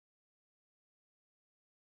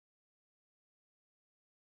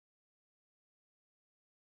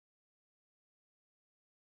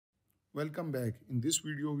Welcome back. In this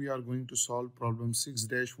video, we are going to solve problem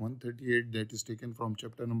 6-138 that is taken from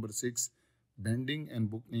chapter number 6, Bending, and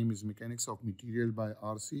book name is Mechanics of Material by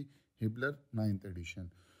R.C. Hibbeler, 9th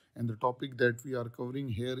edition. And the topic that we are covering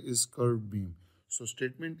here is curved beam. So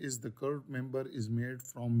statement is the curved member is made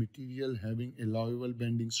from material having allowable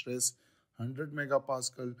bending stress 100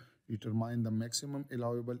 megapascal. Determine the maximum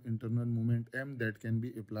allowable internal moment M that can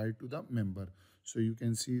be applied to the member. So you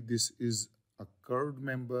can see this is a curved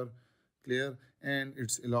member, clear, and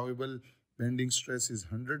its allowable bending stress is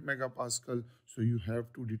 100 megapascal. So you have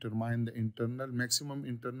to determine the maximum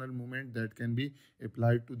internal moment that can be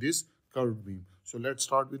applied to this curved beam. So let's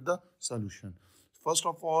start with the solution. First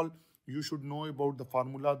of all, you should know about the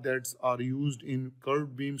formula that are used in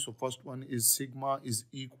curved beam. So first one is sigma is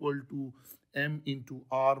equal to m into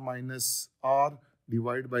r minus r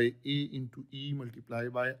divided by a into e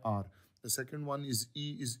multiplied by r. The second one is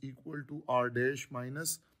e is equal to r dash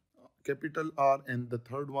minus capital R, and the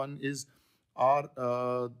third one is R.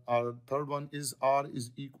 Our third one is R is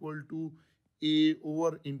equal to A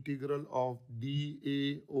over integral of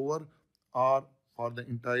dA over R for the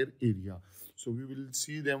entire area. So we will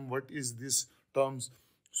see them. What is this terms?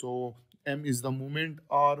 So M is the moment.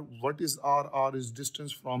 R, what is R? R is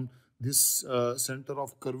distance from this center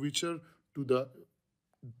of curvature to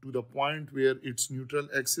the point where its neutral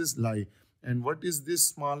axis lie. And what is this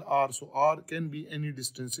small r? So r can be any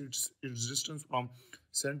distance. It's distance from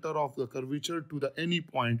center of the curvature to the any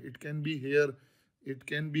point. It can be here, it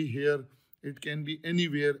can be here, it can be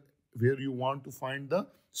anywhere where you want to find the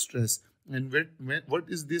stress. And what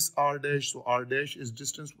is this r dash? So r dash is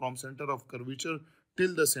distance from center of curvature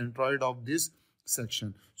till the centroid of this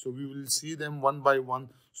section. So we will see them one by one.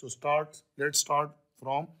 So let's start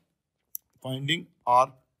from finding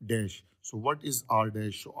r dash. So what is r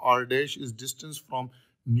dash? So r dash is distance from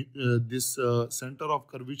this center of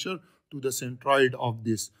curvature to the centroid of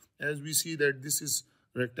this. As we see that this is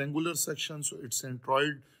rectangular section, so its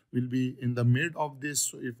centroid will be in the mid of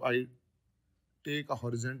this. So if I take a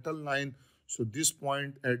horizontal line, so this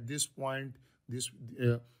point, at this point, this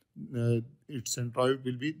its centroid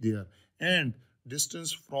will be there. And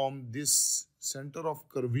distance from this center of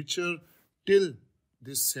curvature till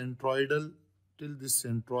this centroid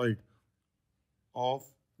of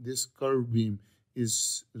this curved beam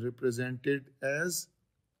is represented as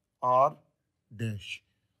r dash.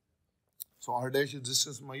 So r dash is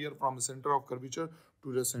distance measured from the center of curvature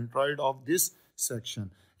to the centroid of this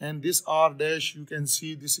section. And this r dash, you can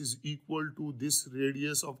see this is equal to this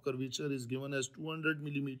radius of curvature is given as 200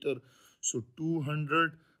 millimeter. So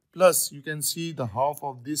 200 plus, you can see the half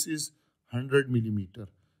of this is 100 millimeter.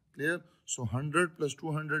 Clear? So 100 plus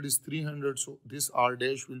 200 is 300. So this r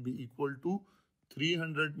dash will be equal to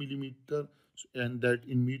 300 millimeter, and that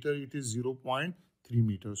in meter it is 0.3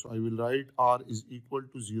 meter. So I will write r is equal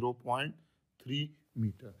to 0.3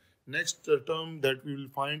 meter. Next term that we will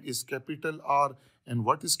find is capital R. And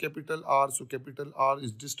what is capital R? So capital R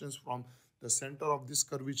is distance from the center of this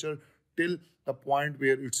curvature till the point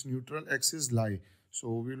where its neutral axis lie. So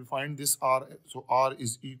we will find this R. So R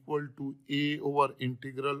is equal to A over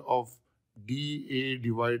integral of dA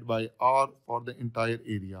divided by R for the entire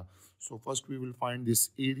area. So first we will find this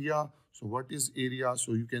area. So what is area?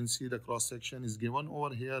 So you can see the cross section is given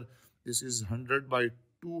over here. This is 100 by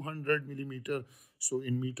 200 millimeter. So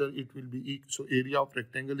in meter it will be so area of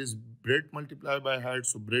rectangle is breadth multiplied by height.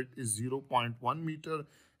 So breadth is 0.1 meter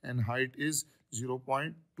and height is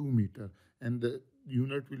 0.2 meter, and the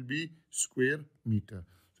unit will be square meter.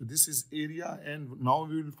 So this is area, and now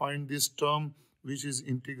we will find this term which is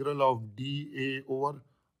integral of dA over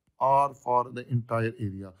R for the entire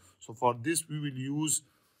area. So for this we will use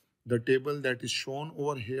the table that is shown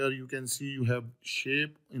over here. You can see you have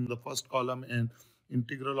shape in the first column and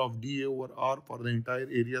integral of dA over R for the entire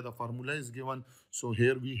area. The formula is given. So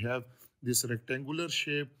here we have this rectangular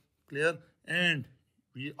shape, clear, and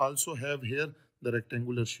we also have here the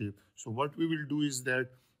rectangular shape. So what we will do is that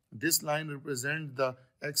this line represents the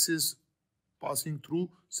axis passing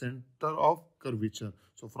through center of curvature.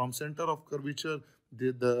 So from center of curvature,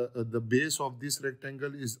 the base of this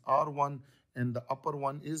rectangle is R1 and the upper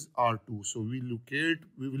one is R2. So we will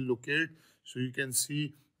locate. So you can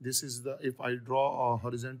see this is the, if I draw a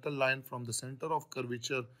horizontal line from the center of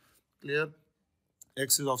curvature, clear,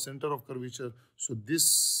 axis of center of curvature. So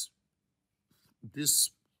this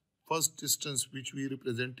first distance which we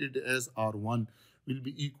represented as R1 will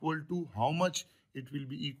be equal to how much? It will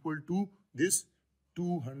be equal to this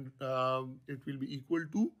 200, it will be equal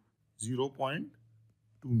to 0.2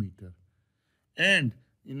 meter. And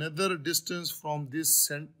another distance from this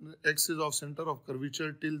axis of center of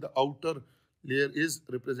curvature till the outer layer is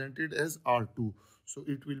represented as R2. So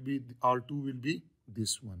it will be, R2 will be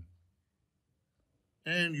this one.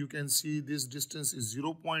 And you can see this distance is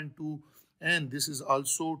 0.2, and this is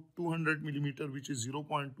also 200 millimeter, which is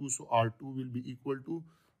 0.2. So R2 will be equal to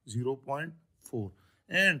 0.4.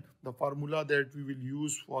 And the formula that we will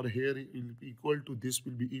use for here will be equal to, this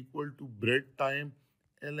will be equal to breadth time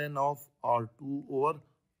ln of R2 over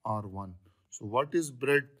R1. So what is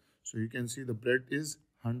breadth? So you can see the breadth is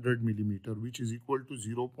 100 millimeter, which is equal to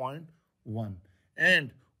 0.1.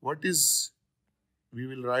 And what is, we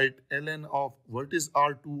will write ln of, what is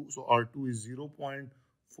R2? So R2 is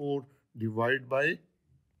 0.4 divided by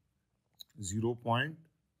 0.2.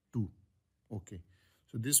 Okay.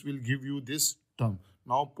 So this will give you this term.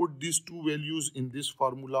 Now put these two values in this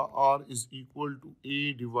formula. R is equal to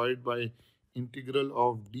A divided by integral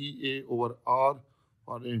of dA over R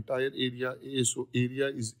for the entire area A. So area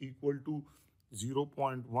is equal to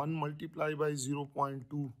 0.1 multiplied by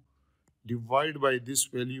 0.2 divide by this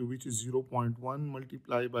value, which is 0.1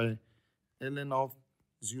 multiplied by ln of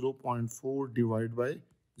 0.4 divided by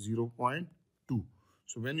 0.2.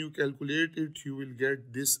 So when you calculate it, you will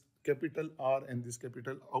get this capital R, and this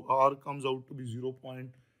capital R comes out to be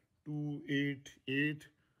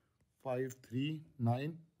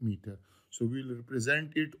 0.288539 meter. So we will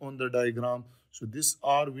represent it on the diagram. So this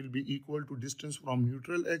R will be equal to distance from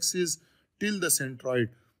neutral axis till the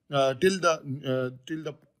centroid, till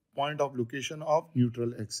the point of location of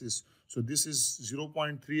neutral axis. So this is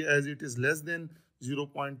 0.3, as it is less than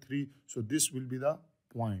 0.3. So this will be the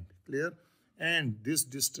point. Clear? And this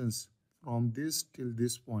distance from this till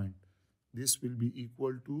this point, this will be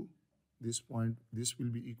equal to this point. This will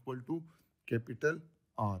be equal to capital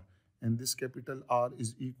R. And this capital R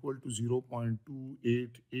is equal to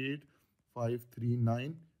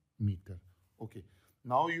 0.288539 meter. Okay.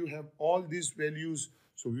 Now you have all these values.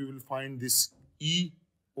 So we will find this E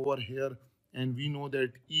over here, and we know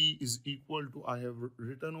that E is equal to, I have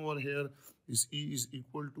written over here, this E is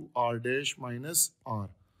equal to R dash minus R.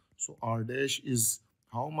 So R dash is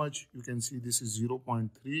how much? You can see this is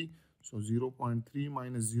 0.3. So 0.3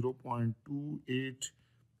 minus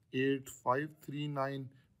 0.288539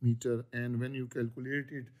 meter, and when you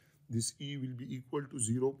calculate it, this E will be equal to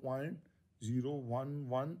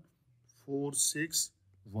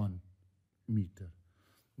 0.011461 meter.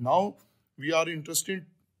 Now we are interested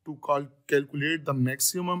to calculate the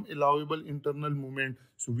maximum allowable internal movement.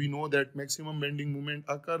 So we know that maximum bending moment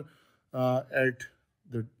occur at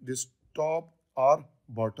this top or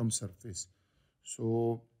bottom surface.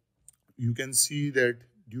 So you can see that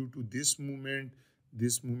due to this movement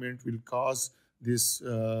will cause this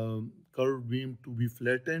curved beam to be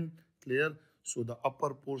flattened. Clear? So the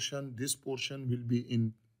upper portion, this portion will be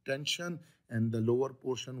in tension, and the lower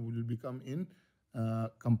portion will become in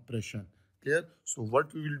compression. Clear? So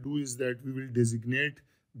what we will do is that we will designate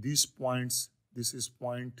these points. This is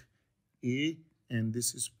point A and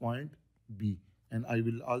this is point B. And I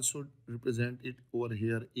will also represent it over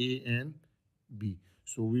here, A and B.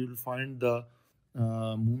 So we will find the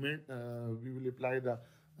moment, we will apply the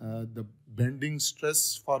bending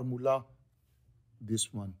stress formula,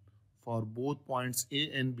 this one, for both points A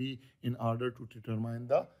and B in order to determine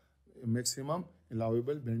the maximum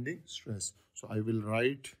allowable bending stress. So I will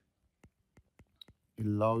write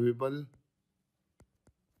allowable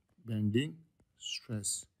bending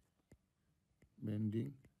stress.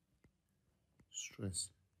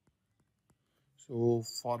 So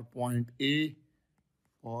for point A,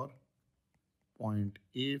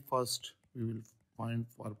 first we will find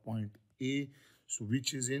for point A, so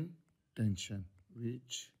which is in tension,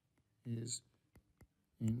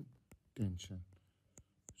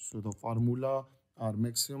 So the formula, our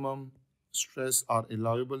maximum stress, our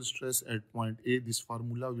allowable stress at point A, this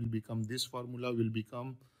formula will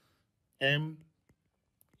become M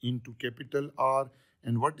into capital R.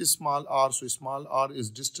 And what is small r? So small r is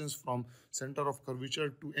distance from center of curvature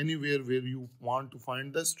to anywhere where you want to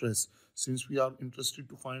find the stress. Since we are interested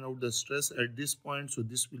to find out the stress at this point, so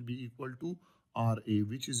this will be equal to RA,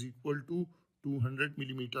 which is equal to 200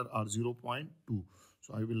 millimeter or 0.2.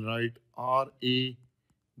 So I will write RA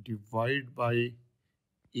divided by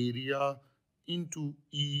area into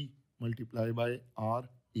E multiplied by RA.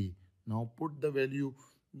 Now put the value,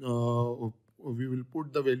 we will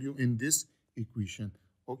put the value in this equation.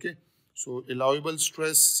 Okay, so allowable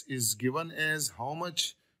stress is given as how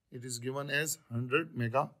much? It is given as 100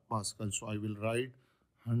 megapascal. So I will write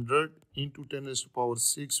 100 into 10 raised to power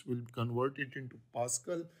 6 will convert it into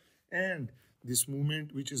pascal, and this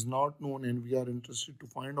moment which is not known and we are interested to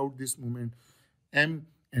find out this moment, M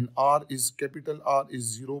and R is capital R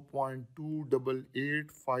is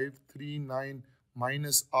 0.288539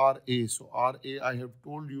 minus RA. So RA, I have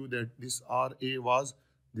told you that this RA was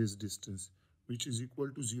this distance, which is equal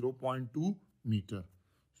to 0.2 meter.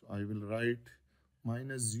 So I will write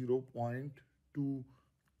minus 0.2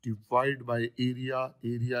 divide by area.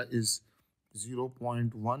 Area is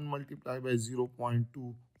 0.1 multiplied by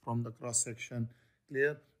 0.2 from the cross section.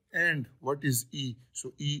 Clear? And what is E?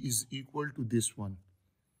 So E is equal to this one,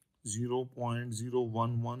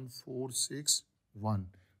 0.011461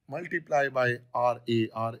 multiply by RA.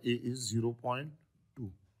 RA is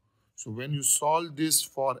 0.2. So when you solve this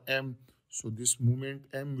for M, so this moment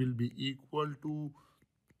M will be equal to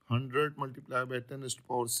 100 multiplied by 10 raised to the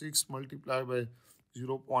power 6 multiplied by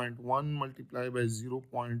 0.1 multiplied by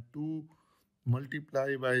 0.2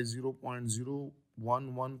 multiplied by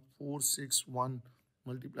 0.011461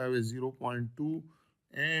 multiplied by 0.2,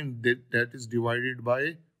 and that is divided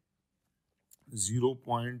by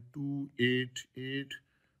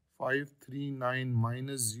 0.288539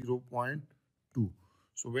 minus 0.2.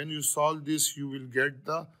 So when you solve this, you will get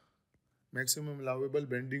the maximum allowable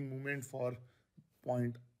bending moment for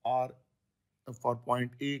point R. For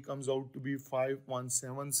point A comes out to be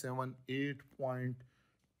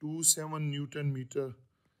 51778.27 Newton meter,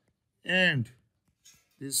 and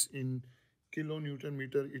this in kilonewton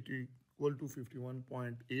meter it is equal to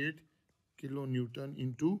 51.8 kilonewton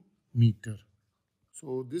into meter.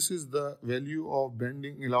 So this is the value of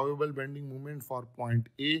bending, allowable bending moment for point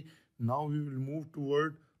A. Now we will move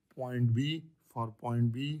toward point B.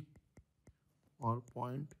 For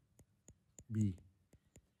point B,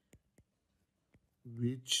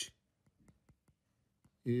 which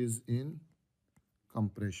is in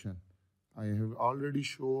compression. I have already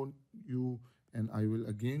shown you, and I will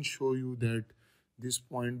again show you that this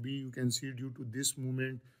point B, you can see due to this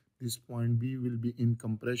movement, this point B will be in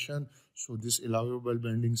compression. So this allowable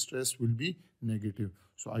bending stress will be negative.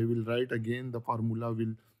 So I will write again, the formula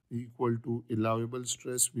will equal to allowable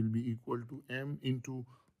stress will be equal to M into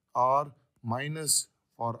R minus,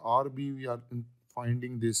 for RB we are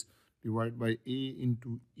finding this, divided by A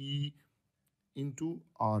into E into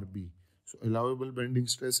RB. So allowable bending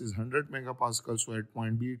stress is 100 megapascal. So at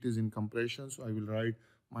point B it is in compression. So I will write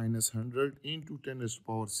minus 100 into 10 raised to the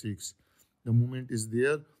power 6. The moment is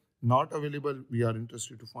there, not available. We are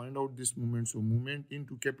interested to find out this moment. So moment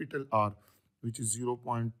into capital R, which is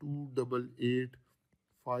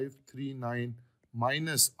 0.288539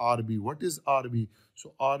 minus RB. What is RB?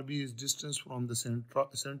 So RB is distance from the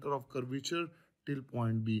center of curvature till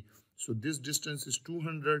point B. So this distance is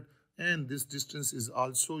 200, and this distance is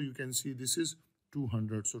also, you can see this is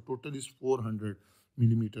 200. So total is 400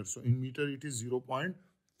 millimeters. So in meter it is 0.4.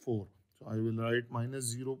 So I will write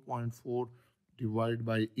minus 0.4 divided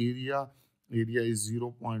by area. Area is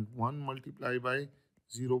 0.1 multiplied by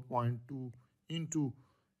 0.2 into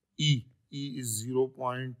E. E is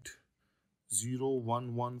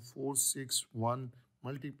 0.011461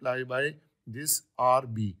 multiplied by this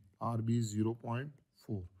RB. RB is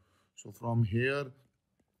 0.4. So from here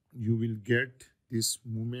you will get this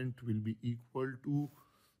moment will be equal to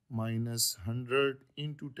minus 100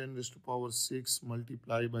 into 10 raised to the power 6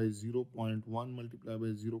 multiplied by 0.1 multiplied by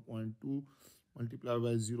 0.2 multiplied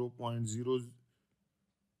by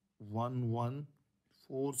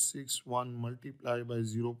 0.011461 multiplied by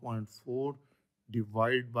 0.4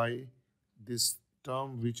 divided by this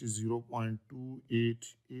term, which is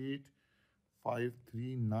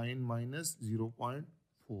 0.288539 minus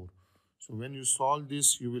 0.4. So when you solve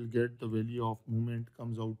this, you will get the value of moment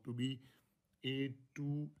comes out to be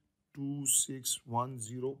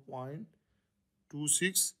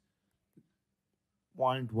 822610.26.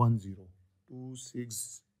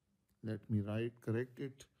 Let me correct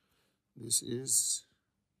it. This is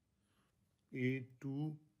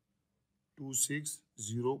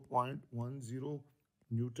 8226.10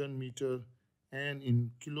 Newton meter, and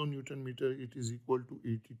in kilonewton meter it is equal to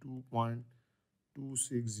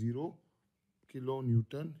 82.260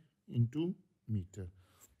 kilonewton into meter.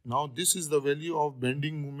 Now this is the value of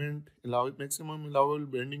bending moment, maximum allowable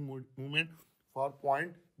bending moment for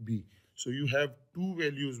point B. So you have two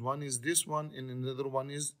values, one is this one and another one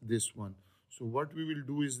is this one. So what we will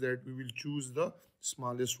do is that we will choose the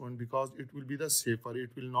smallest one because it will be the safer.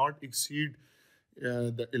 It will not exceed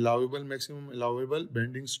the maximum allowable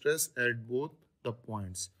bending stress at both the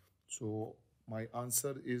points. So my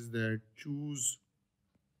answer is that choose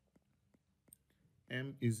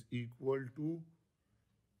M is equal to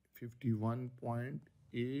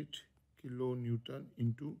 51.8 kilonewton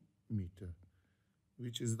into meter,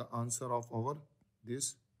 which is the answer of our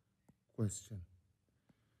this question.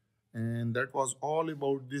 And that was all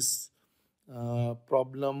about this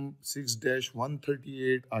problem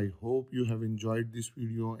 6-138. I hope you have enjoyed this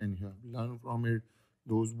video and you have learned from it.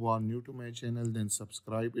 Those who are new to my channel, then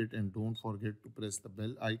subscribe it and don't forget to press the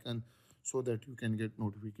bell icon so that you can get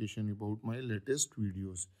notification about my latest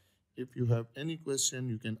videos. If you have any question,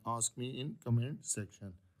 you can ask me in comment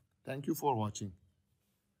section. Thank you for watching.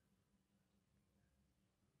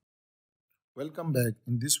 Welcome back.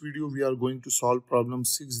 In this video, we are going to solve problem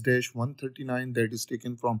 6-139 that is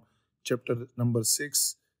taken from chapter number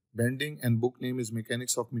 6, Bending, and book name is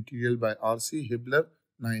Mechanics of Material by R.C. Hibbeler,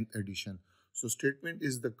 9th edition. So statement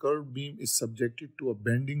is the curved beam is subjected to a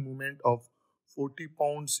bending moment of 40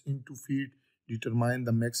 pounds into feet. Determine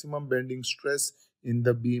the maximum bending stress in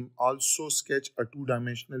the beam. Also sketch a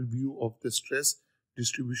two-dimensional view of the stress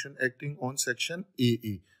distribution acting on section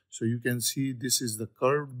AA. So you can see this is the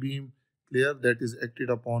curved beam clear that is acted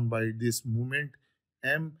upon by this moment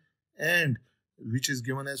M, and which is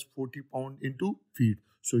given as 40 pound into feet.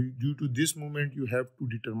 So due to this moment you have to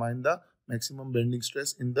determine the maximum bending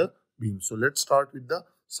stress in the beam. So let's start with the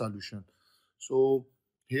solution. So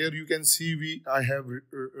here you can see I have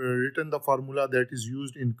written the formula that is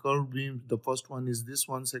used in curved beam. The first one is this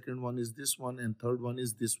one, second one is this one, and third one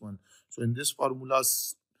is this one. So in this formula,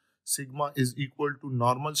 sigma is equal to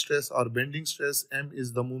normal stress or bending stress. M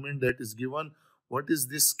is the moment that is given. What is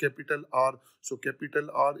this capital R? So capital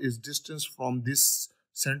R is distance from this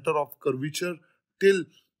center of curvature till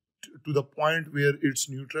to the point where its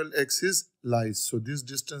neutral axis lies. So this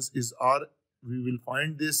distance is R. We will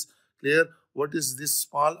find this clear. What is this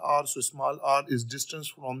small r? So small r is distance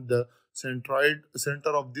from the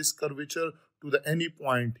center of this curvature to the any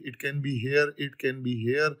point. It can be here, it can be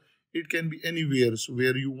here, it can be anywhere. So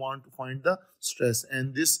where you want to find the stress,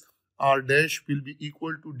 and this r dash will be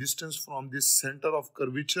equal to distance from this center of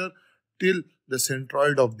curvature till the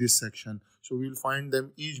centroid of this section. So we will find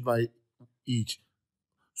them each by each.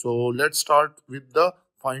 So let's start with the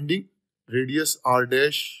finding radius r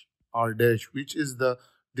dash, which is the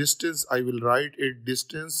distance. I will write it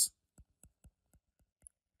distance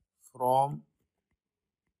from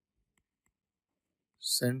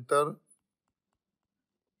center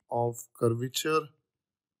of curvature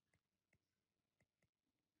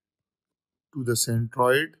to the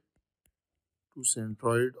centroid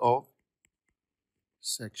of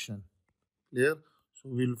section. Clear? So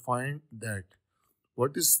we'll find that.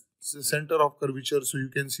 What is the center of curvature? So you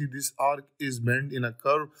can see this arc is bent in a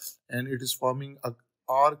curve and it is forming a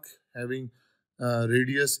arc having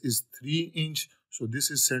radius is 3 inch. So this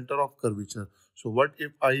is center of curvature. So what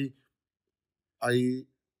if I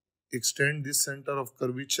extend this center of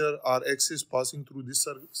curvature, our axis passing through this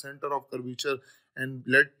center of curvature, and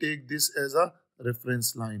take this as a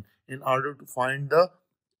reference line in order to find the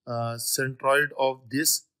centroid of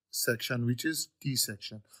this section, which is T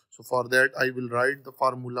section. So for that I will write the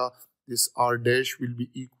formula. This r dash will be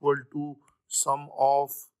equal to sum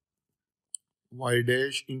of y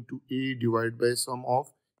dash into a divided by sum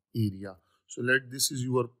of area. So this is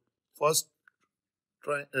your first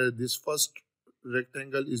this first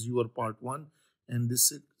rectangle is your part 1 and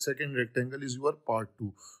this second rectangle is your part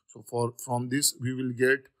 2. So from this we will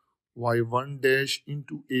get y1 dash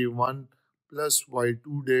into a1 plus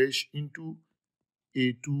y2 dash into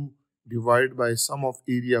a2 divided by sum of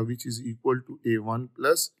area, which is equal to a1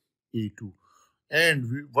 plus a2.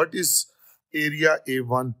 And what is area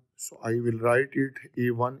a1? So I will write it.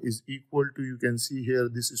 A1 is equal to, you can see here,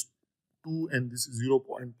 this is 2 and this is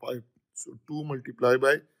 0.5. So 2 multiplied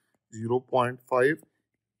by 0.5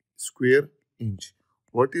 square inch.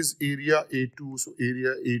 What is area A2? So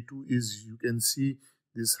area A2 is, you can see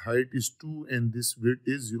this height is 2 and this width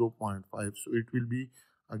is 0.5. So it will be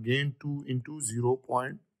again 2 into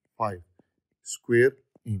 0.5 square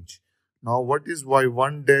inch. Now what is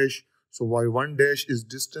y1 dash? So y1 dash is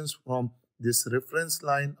distance from this reference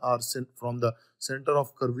line or from the center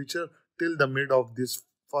of curvature till the mid of this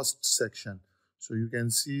first section. So you can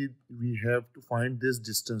see we have to find this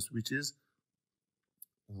distance, which is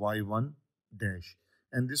y1 dash.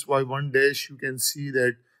 And this y1 dash, you can see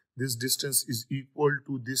that this distance is equal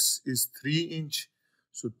to, this is 3 inch.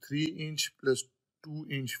 So 3 inch plus 2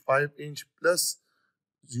 inch, 5 inch plus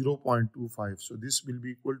 0.25. So this will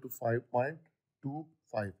be equal to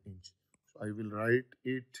 5.25 inch. So I will write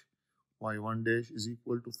it, y1 dash is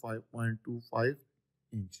equal to 5.25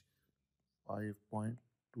 inch.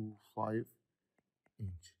 5.25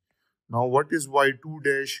 inch. Now what is y2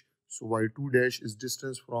 dash? So y2 dash is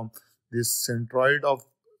distance from this centroid of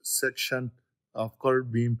section of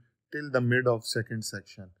curved beam till the mid of second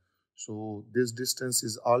section. So this distance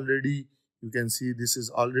is already, you can see this is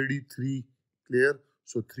already 3, clear.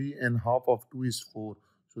 So 3.5 of 2 is 4.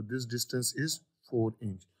 So this distance is 4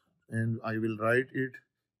 inch. And I will write it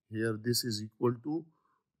here. This is equal to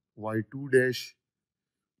y2 dash,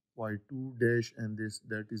 y2 dash, and this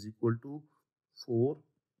that is equal to 4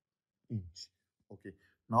 inch. Okay.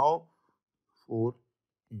 Now 4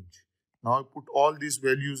 inch. Now I put all these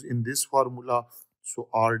values in this formula. So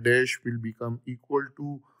R dash will become equal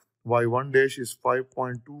to y1 dash is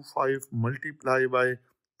 5.25 multiplied by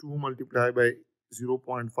 2 multiplied by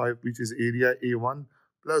 0.5, which is area A1,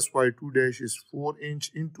 plus y2 dash is 4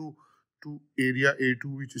 inch into area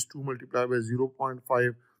A2, which is 2 multiplied by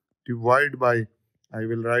 0.5, divide by, I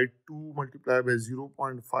will write 2 multiplied by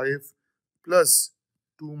 0.5 plus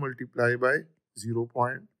 2 multiplied by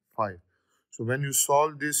 0.5. So when you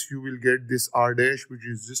solve this, you will get this R dash, which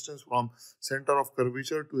is distance from center of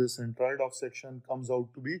curvature to the centroid of section, comes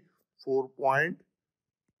out to be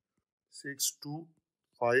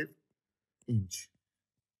 4.625 inch.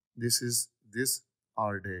 This is this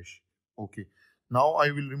R dash. Okay. Now I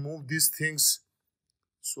will remove these things.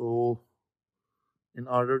 So in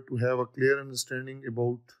order to have a clear understanding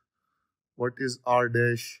about what is R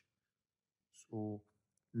dash, so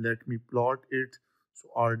let me plot it. So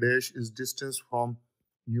R dash is distance from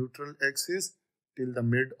neutral axis till the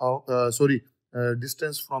mid of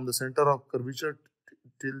distance from the center of curvature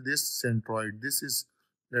till this centroid. This is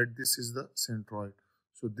the centroid.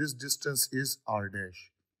 So this distance is R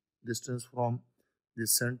dash. Distance from the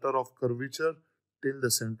center of curvature till the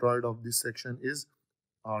centroid of this section is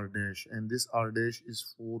R dash, and this R dash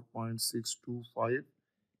is 4.625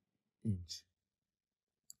 inch.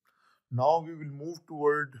 Now we will move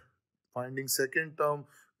toward finding second term,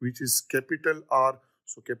 which is capital R.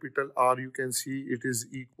 So capital R, you can see it is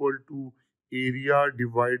equal to area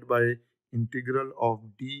divided by integral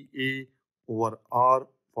of dA over R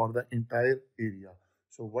for the entire area.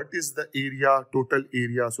 So what is the area, total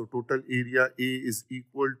area? So total area A is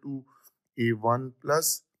equal to A1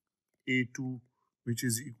 plus A2, which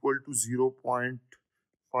is equal to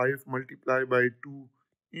 0.5 multiplied by 2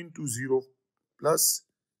 into 0 plus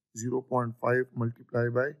 0.5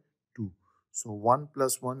 multiplied by 2. So 1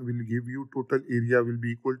 plus 1 will give you total area will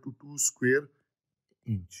be equal to 2 square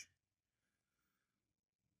inch.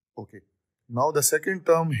 Okay. Now the second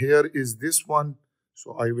term here is this one.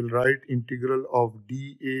 So I will write integral of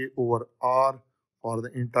dA over R for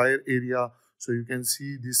the entire area. So you can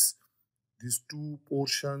see these two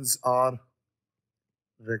portions are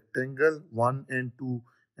rectangle 1 and 2,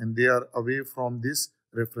 and they are away from this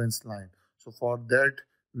reference line. So for that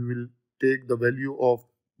we will take the value of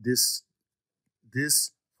this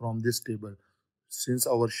from this table. Since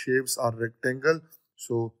our shapes are rectangle,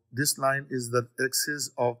 so this line is the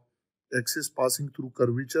axis passing through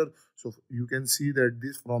curvature. So you can see that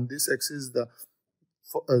this from this axis the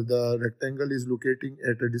rectangle is locating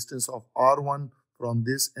at a distance of R1 from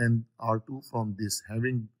this and R2 from this,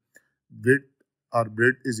 having width or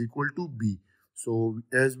breadth is equal to B. So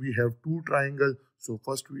as we have two triangles, so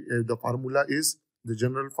first the formula is, the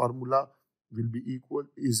general formula will be equal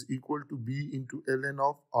to B into ln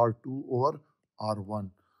of R2 over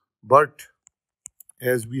R1. But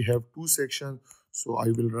as we have two sections, so I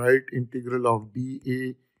will write integral of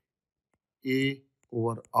dA A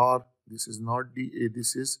over R. This is not dA,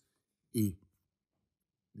 this is A.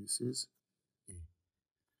 This is A.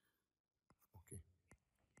 Okay.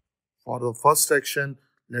 For the first section,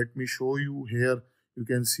 let me show you here. You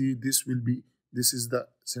can see this is the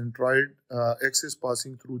centroid axis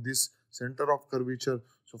passing through this center of curvature.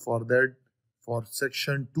 So for that, for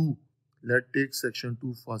section 2, let's take section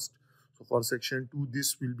 2 first. So for section 2,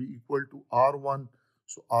 this will be equal to R1.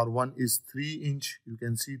 So R1 is 3 inch. You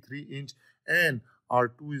can see 3 inch, and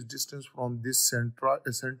R2 is distance from this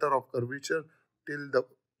center of curvature till the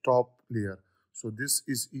top layer. So this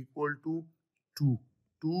is equal to 2.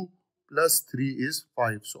 2 plus 3 is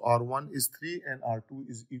 5. So R1 is 3 and R2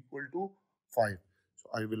 is equal to 5. So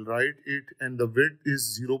I will write it, and the width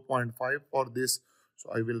is 0.5 for this.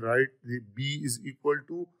 So I will write the B is equal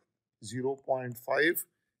to 0.5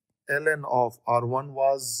 ln of R2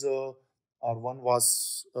 was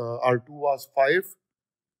 5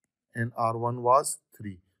 and R1 was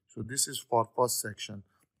 3. So this is for first section.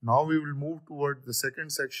 Now we will move toward the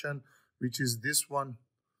second section, which is this one.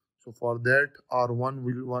 So for that, R1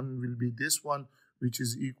 will be this one, which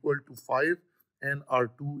is equal to 5, and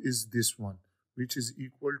R2 is this one, which is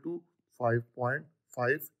equal to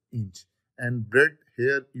 5.5 inch. And breadth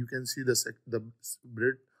here, you can see the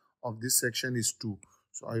breadth of this section is 2.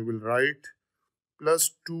 So I will write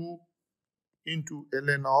plus 2 into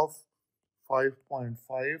ln of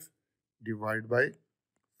 5.5 divided by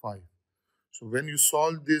 5. So when you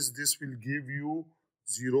solve this, this will give you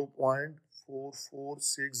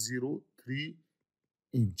 0.44603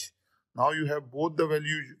 inch. Now you have both the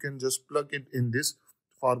values. You can just plug it in this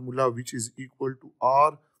formula, which is equal to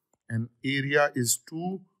R, and area is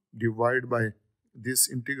 2 divided by this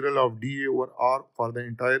integral of dA over R for the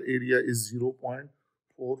entire area is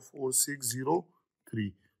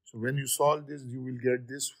 0.44603. So when you solve this, you will get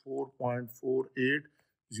this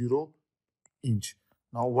 4.480 inch.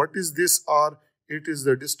 Now what is this R? It is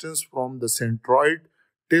the distance from the centroid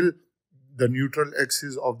till the neutral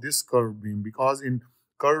axis of this curved beam, because in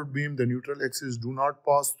curved beam the neutral axis does not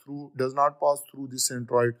pass through the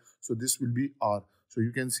centroid, so this will be R. So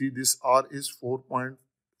you can see this R is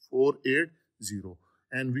 4.480,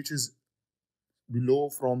 and which is below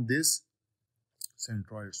from this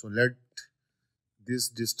centroid. So let this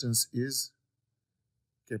distance is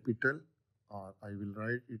capital R. I will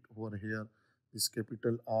write it over here. This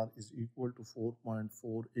capital R is equal to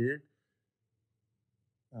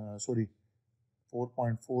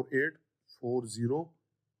 4.4840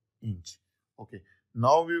 inch. Okay,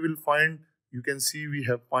 now we will find, you can see we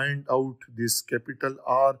have find out this capital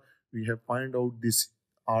R, we have find out this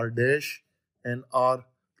R dash and R,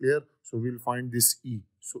 clear? So we'll find this E.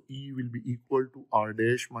 So E will be equal to R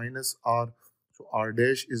dash minus R. So R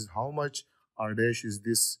dash is how much? R dash is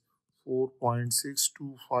this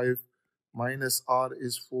 4.625 minus R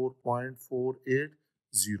is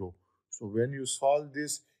 4.480. So when you solve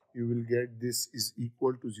this, you will get this is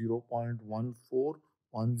equal to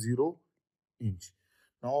 0.1410 inch.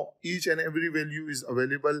 Now each and every value is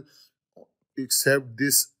available except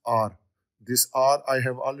this R. This R, I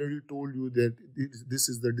have already told you that this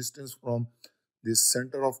is the distance from this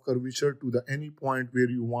center of curvature to the any point where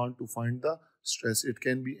you want to find the stress. It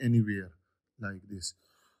can be anywhere like this.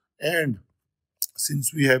 And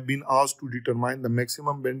since we have been asked to determine the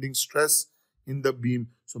maximum bending stress in the beam,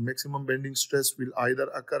 so maximum bending stress will either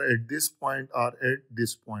occur at this point or at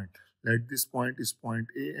this point. Let this point is point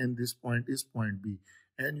A and this point is point B.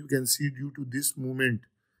 And you can see due to this movement,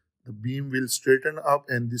 the beam will straighten up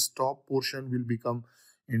and this top portion will become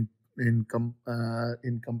in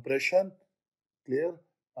compression. Clear?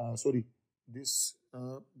 This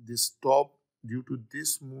top, due to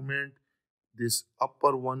this movement, this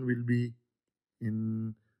upper one will be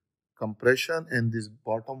in compression and this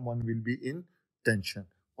bottom one will be in tension.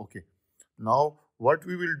 Okay, now what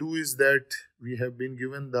we will do is that we have been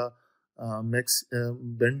given the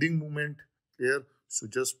bending moment here, so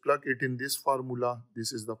just plug it in this formula.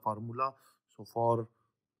 This is the formula. So for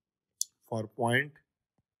point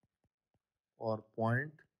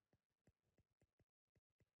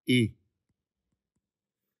A,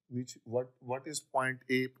 which what is point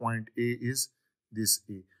A? Point A is this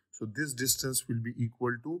A. So this distance will be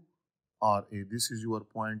equal to RA. This is your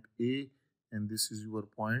point A and this is your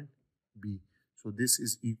point B. So this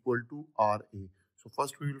is equal to RA. So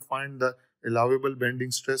first we will find the allowable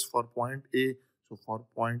bending stress for point A. So for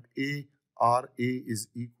point A, RA is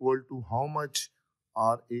equal to how much?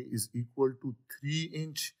 RA is equal to 3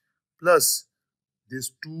 inch plus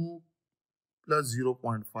this 2 plus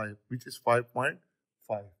 0.5, which is 5.5.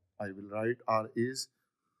 I will write R is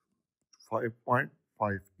 5.5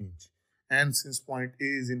 inch. And since point A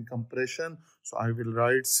is in compression, so I will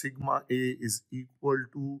write sigma A is equal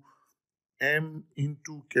to M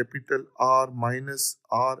into capital R minus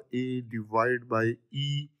RA divided by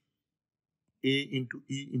E, A into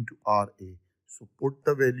E into RA. So put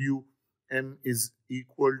the value, M is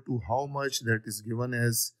equal to how much? That is given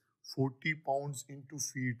as 40 pounds into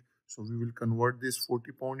feet. So we will convert this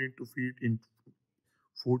 40 pound into feet in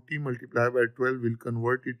 40 multiplied by 12 will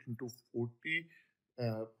convert it into 40.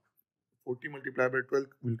 40 multiplied by 12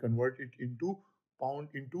 will convert it into pound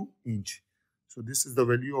into inch. So this is the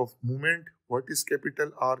value of moment. What is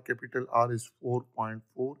capital R? Capital R is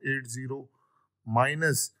 4.480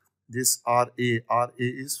 minus this RA. RA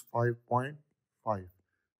is 5.5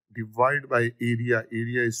 divided by area.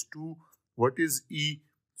 Area is 2. What is E?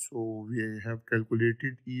 So we have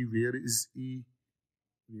calculated E. Where is E?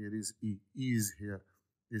 Where is E? E is here.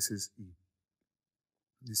 This is E.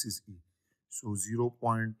 This is E. So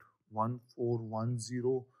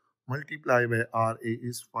 0.1410 multiplied by RA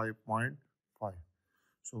is 5.5.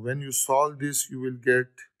 So when you solve this, you will get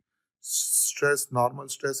stress, normal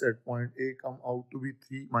stress at point A come out to be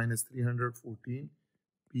 3 minus 314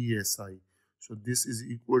 psi. So this is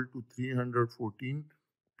equal to 314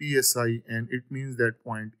 psi, and it means that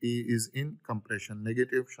point A is in compression.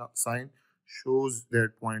 Negative sign shows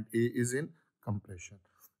that point A is in compression.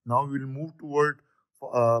 Now we will move toward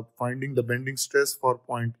finding the bending stress for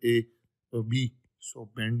point A, B. So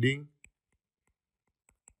bending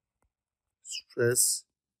stress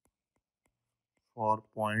for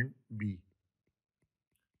point B,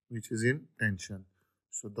 which is in tension.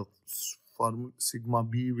 So the formula sigma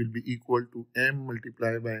B will be equal to M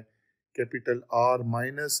multiplied by capital R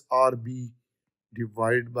minus RB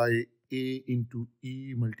divided by A into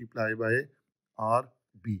E multiplied by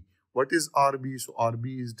RB. What is RB? So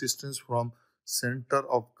RB is distance from center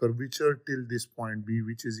of curvature till this point B,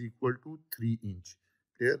 which is equal to 3 inch.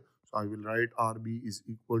 Clear? So I will write RB is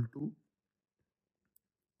equal to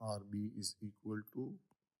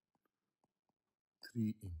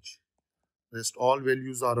 3 inch. Rest all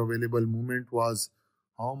values are available. Moment was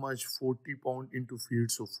how much? 40 pound into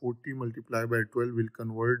feet. So 40 multiplied by 12 will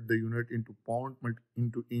convert the unit into pound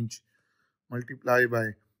into inch. Multiply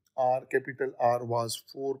by R. Capital R was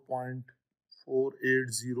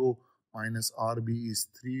 4.480 minus RB is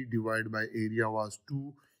 3 divided by area was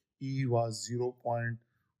 2. E was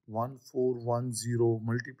 0.1410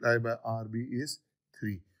 multiplied by RB is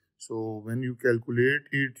 3. So when you calculate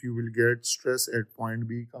it, you will get stress at point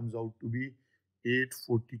B comes out to be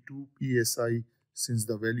 842 psi. Since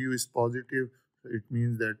the value is positive, it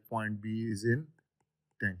means that point B is in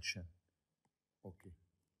tension. Okay.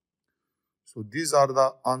 So these are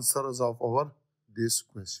the answers of our this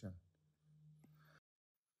question.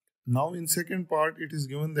 Now in second part, it is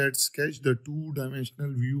given that sketch the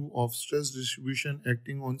two-dimensional view of stress distribution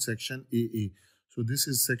acting on section AA. So this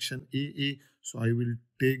is section AA. So I will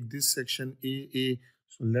take this section AA.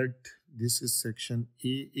 So this is section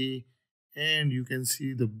AA, and you can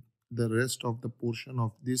see the rest of the portion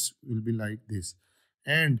of this will be like this.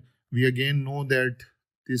 And we again know that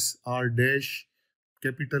this R dash,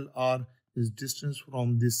 capital R, is distance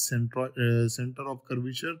from this center of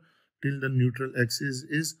curvature till the neutral axis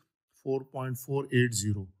is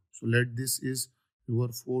 4.480. So let this is your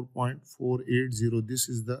 4.480. This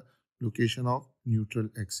is the location of neutral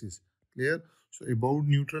axis. Clear? So about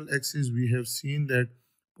neutral axis, we have seen that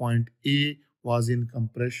point A was in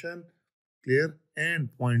compression. Clear? And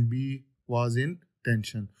point B was in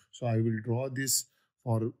tension. So I will draw this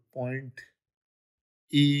for point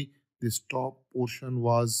A. This top portion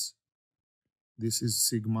was, this is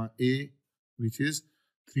sigma A, which is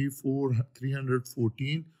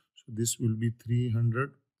 314. So this will be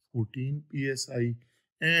 314 psi.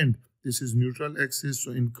 And this is neutral axis.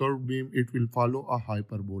 So in curved beam, it will follow a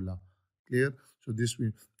hyperbola. Clear? So this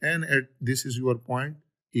will, and at this is your point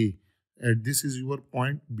A. At this is your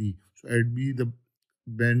point B. So at B, the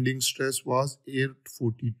bending stress was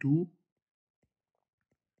 842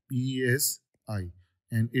 psi,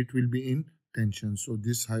 and it will be in tension. So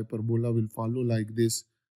this hyperbola will follow like this.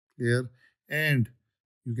 Clear? And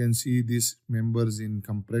you can see these members in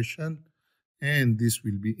compression, and this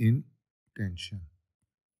will be in tension.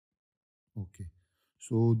 Okay.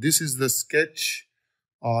 So this is the sketch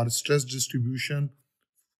or stress distribution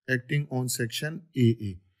acting on section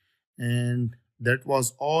AA. And that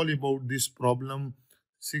was all about this problem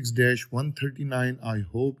 6-139. I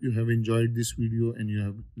hope you have enjoyed this video and you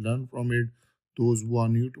have learned from it. Those who are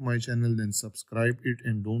new to my channel, then subscribe it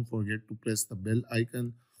and don't forget to press the bell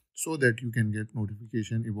icon so that you can get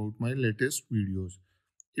notification about my latest videos.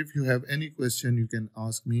 If you have any question, you can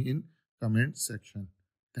ask me in comment section.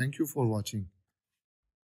 Thank you for watching.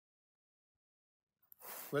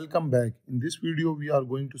 Welcome back. In this video, we are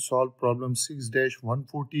going to solve problem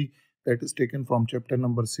 6-140 that is taken from chapter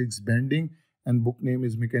number 6, Bending, and book name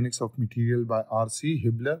is Mechanics of Material by R.C.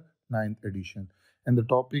 Hibbeler, 9th edition. And the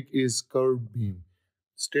topic is curved beam.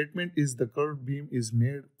 Statement is the curved beam is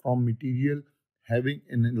made from material having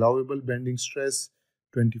an allowable bending stress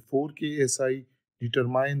 24 ksi.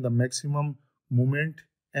 Determine the maximum moment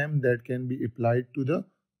M that can be applied to the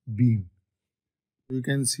beam. You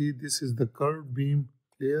can see this is the curved beam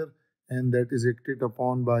here, and that is acted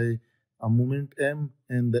upon by a moment M,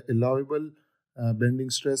 and the allowable bending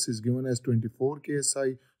stress is given as 24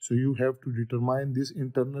 ksi. So you have to determine this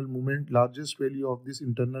internal moment, largest value of this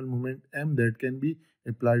internal moment M that can be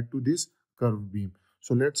applied to this curved beam.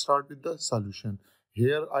 So let's start with the solution.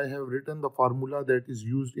 Here I have written the formula that is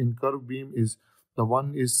used in curved beam is the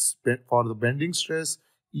one is for the bending stress.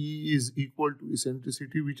 E is equal to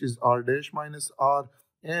eccentricity, which is R dash minus R,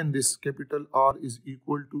 and this capital R is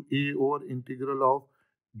equal to A over integral of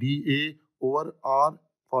dA over R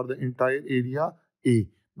for the entire area A.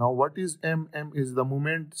 Now what is M? M is the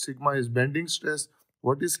moment, sigma is bending stress.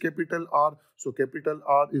 What is capital R? So capital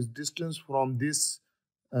R is distance from this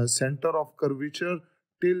center of curvature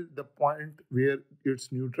till the point where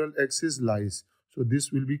its neutral axis lies. So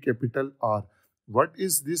this will be capital R. What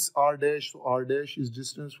is this R dash? So R dash is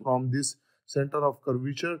distance from this center of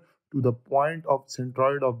curvature to the point of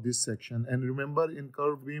centroid of this section. And remember, in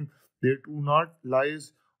curved beam, they do not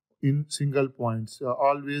lies in single points.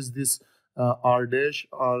 Always this r dash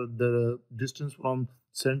or the distance from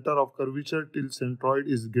center of curvature till centroid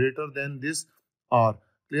is greater than this r.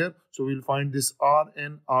 Clear? So we'll find this r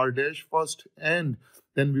and r dash first, and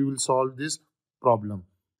then we will solve this problem.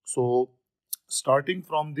 So starting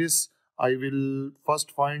from this, I will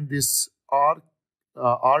first find this r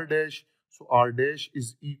dash. So r dash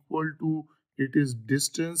is equal to, it is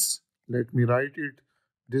distance, let me write it,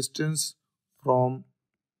 distance from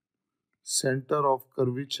center of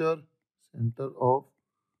curvature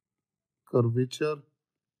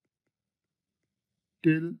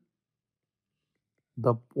till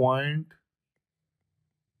the point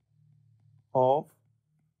of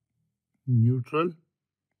neutral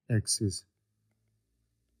axis.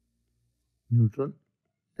 No,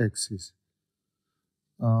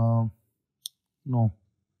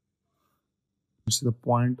 it's the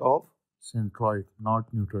point of centroid,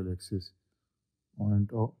 not neutral axis.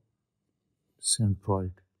 Point of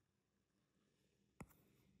centroid.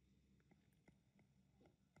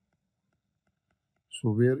 So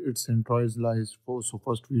where its centroid lies. So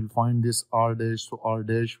first we'll find this r dash. So r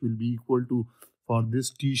dash will be equal to, for this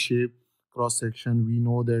T shape cross section, we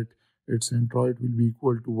know that its centroid will be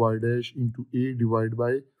equal to y dash into a divided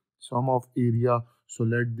by sum of area. So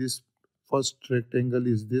let this first rectangle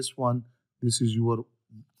is this one. This is your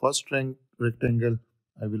first rectangle.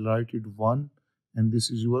 I will write it 1, and this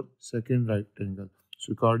is your second rectangle.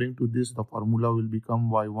 So according to this, the formula will become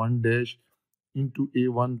y1 dash into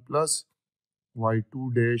a1 plus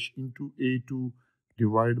y2 dash into a2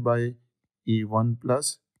 divided by a1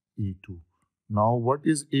 plus a2. Now what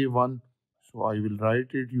is a1? So I will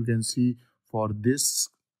write it. You can see for this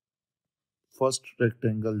first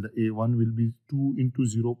rectangle, the a1 will be 2 into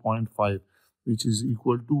 0.5, which is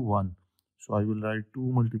equal to 1. So I will write 2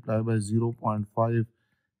 multiplied by 0.5,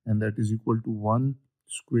 and that is equal to 1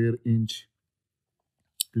 square inch.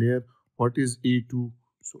 Clear? What is a2?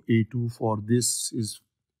 So a2 for this is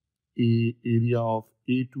area of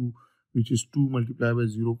a2, which is 2 multiplied by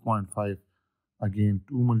 0.5. Again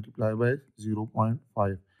 2 multiplied by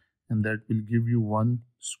 0.5, and that will give you 1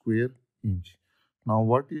 square inch. Now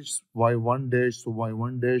what is y1 dash? So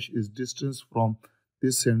y1 dash is distance from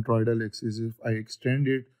this centroidal axis. If I extend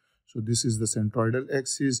it, so this is the centroidal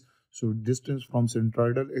axis. So distance from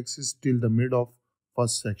centroidal axis till the mid of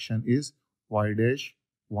first section is y dash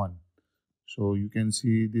 1. So you can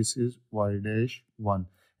see this is y dash 1,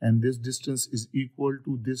 and this distance is equal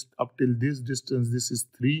to this up till this distance. This is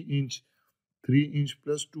 3 inch. 3 inch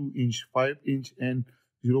plus 2 inch, 5 inch, and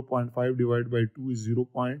 0.5 divided by 2 is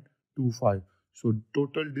 0.25. So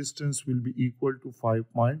total distance will be equal to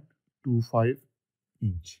 5.25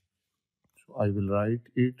 inch. So I will write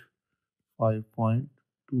it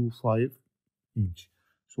 5.25 inch.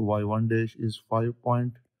 So y1 dash is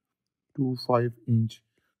 5.25 inch.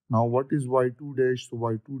 Now what is y2 dash? So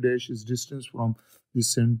y2 dash is distance from the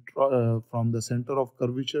center of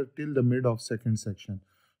curvature till the mid of second section.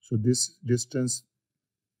 So this distance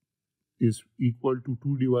is equal to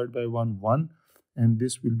 2 divided by 1, and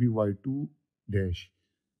this will be y2 dash.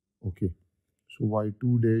 Okay, so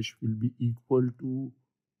y2 dash will be equal to,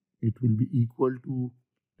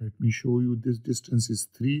 let me show you, this distance is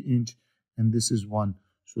 3 inch and this is 1.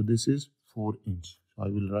 So this is 4 inch. So I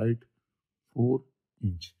will write 4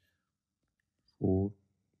 inch. 4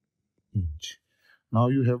 inch. Now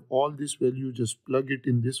you have all this value, just plug it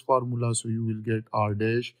in this formula. So you will get r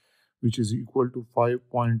dash, which is equal to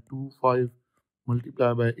 5.25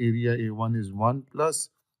 multiplied by area A1 is 1 plus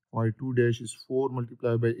y2 dash is 4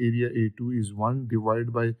 multiplied by area A2 is 1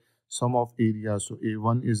 divided by sum of area. So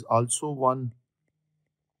A1 is also 1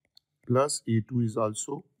 plus A2 is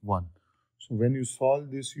also 1. So when you solve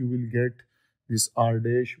this, you will get this r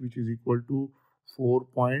dash, which is equal to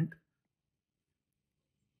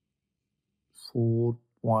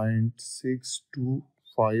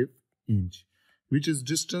 4.625 inch, which is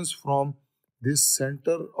distance from this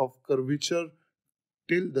center of curvature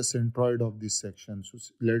till the centroid of this section. So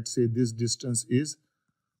let's say this distance is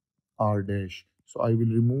r dash. So I will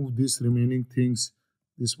remove these remaining things.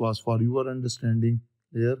 This was for your understanding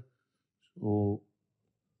here. So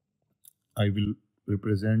I will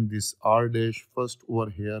represent this r dash first over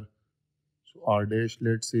here. So r dash,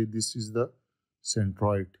 let's say this is the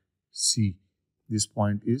centroid C. This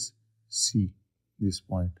point is C, this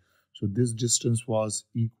point. So this distance was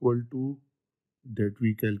equal to, that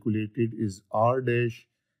we calculated, is r dash,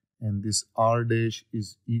 and this r dash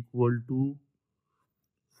is equal to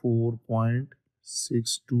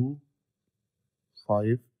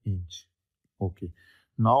 4.625 inch. Okay.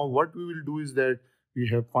 Now what we will do is that we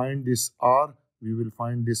have find this r, we will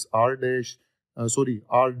find this r dash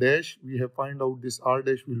R dash, we have find out this R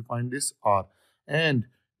dash, we'll find this R. And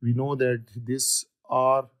we know that this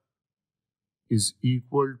R is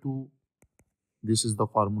equal to, this is the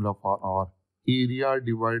formula for R, area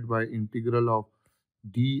divided by integral of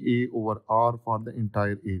dA over R for the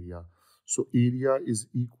entire area. So area is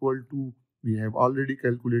equal to, we have already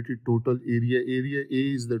calculated total area. Area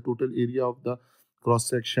A is the total area of the cross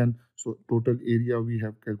section. So total area we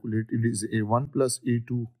have calculated is A1 plus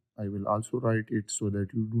A2. I will also write it so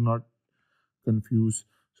that you do not confuse.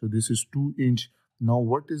 So this is 2 inch. Now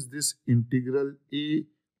what is this integral A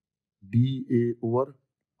dA over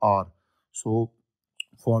R? So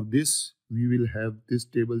for this, we will have this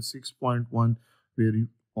table 6.1, where you,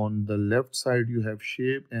 on the left side you have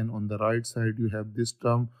shape and on the right side you have this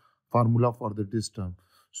term, formula for this term.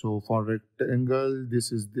 So for rectangle,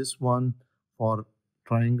 this is this one, for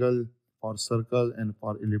triangle, for circle, and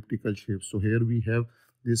for elliptical shape. So here we have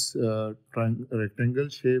this rectangle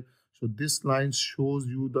shape. So this line shows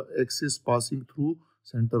you the axis passing through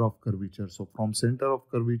center of curvature. So from center of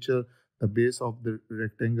curvature, the base of the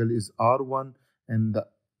rectangle is R1 and the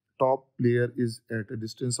top layer is at a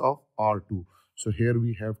distance of R2. So here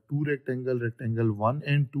we have two rectangle 1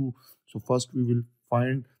 and 2. So first we will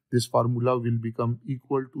find this formula will become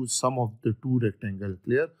equal to sum of the two rectangle.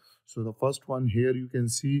 Clear? So the first one here you can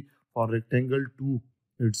see for rectangle 2,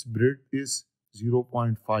 its breadth is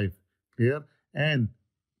 0.5. Clear? And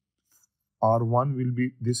R1 will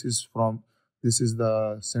be, this is the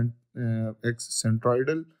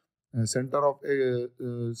centroidal center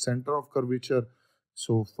of curvature.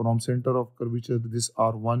 So from center of curvature, this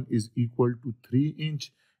R1 is equal to 3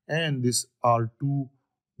 inch, and this R2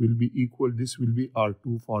 will be equal, this will be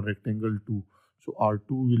R2 for rectangle 2. So R2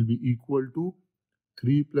 will be equal to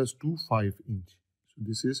 3 plus 2, 5 inch. So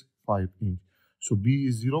this is 5 inch. So B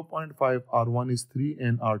is 0.5, R1 is 3,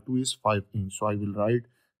 and R2 is 5 inch. So I will write,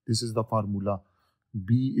 this is the formula.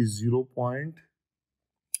 B is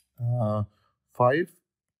 0.5,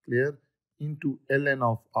 clear, into ln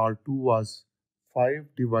of R2 was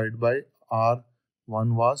 5 divided by R1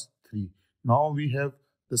 was 3. Now we have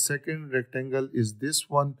the second rectangle is this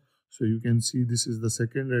one. So you can see this is the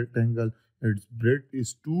second rectangle. Its breadth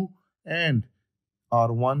is 2, and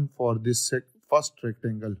R1 for this first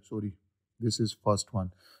rectangle, sorry, this is first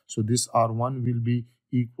one. So this R1 will be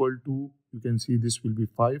equal to, you can see this will be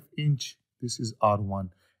 5 inch. This is R1,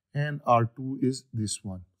 and R2 is this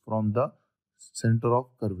one from the center of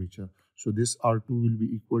curvature. So this R2 will be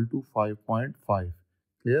equal to 5.5.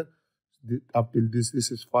 Clear? Up till this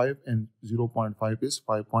is 5 and 0.5 is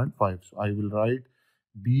 5.5. So I will write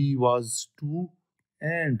B was 2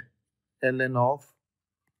 and ln of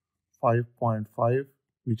 5.5,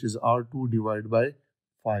 which is R2 divided by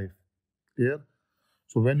 5. Clear?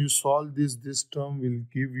 So when you solve this, this term will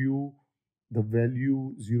give you the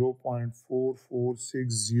value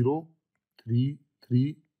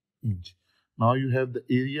 0.44633 inch. Now you have the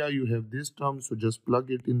area, you have this term, so just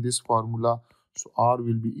plug it in this formula. So R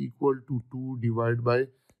will be equal to 2 divided by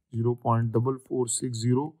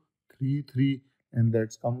 0.446033, and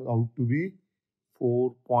that's come out to be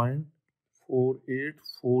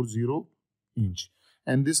 4.4840 inch.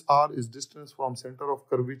 And this R is distance from center of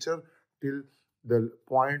curvature till the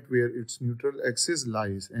point where its neutral axis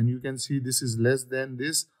lies. And you can see this is less than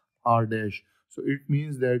this R dash. So it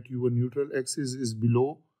means that your neutral axis is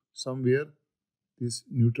below somewhere. This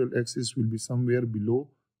neutral axis will be somewhere below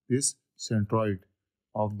this centroid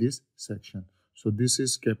of this section. So this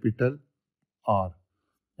is capital R.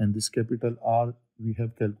 And this capital R we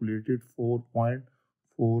have calculated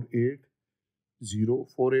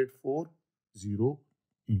 4.4840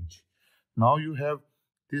 inch. Now you have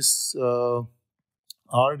this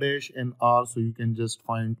R dash and R, so you can just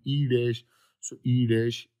find E dash. So E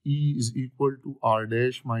dash, E is equal to R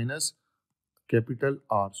dash minus capital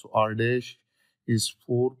R. So R dash is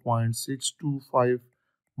 4.625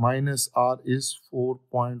 minus R is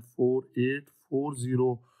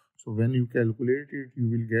 4.4840. So when you calculate it, you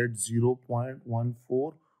will get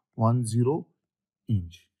 0.1410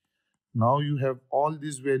 inch. Now you have all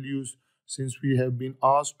these values. Since we have been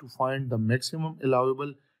asked to find the maximum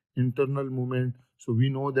allowable internal moment, so we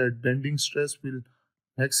know that bending stress will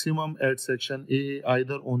maximum at section A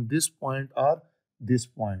either on this point or this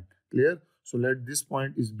point. Clear? So let this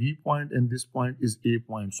point is B point and this point is A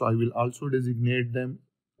point. So I will also designate them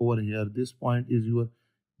over here. This point is your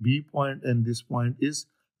B point and this point is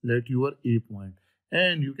let your A point.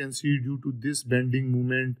 And you can see due to this bending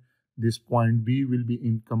moment, this point B will be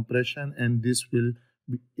in compression and this will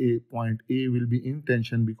be point A will be in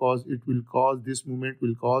tension, because it will cause, this movement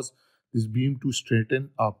will cause this beam to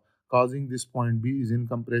straighten up. causing this point B is in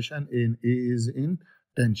compression and A is in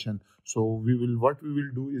tension. So what we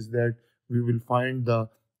will do is that we will find the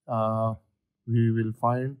uh,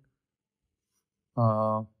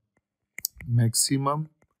 maximum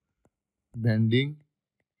bending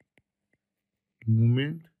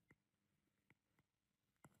moment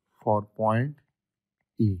for point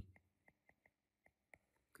A.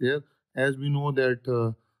 Clear? As we know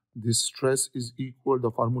that this stress is equal,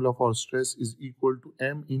 the formula for stress is equal to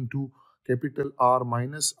M into capital R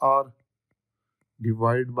minus R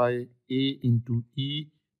divided by A into E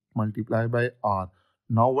multiplied by R.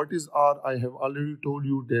 Now what is R? I have already told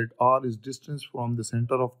you that R is distance from the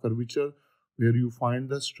center of curvature where you find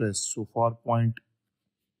the stress. So for point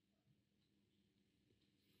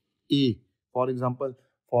A, for example,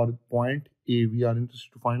 for point A, we are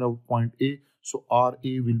interested to find out point A. So RA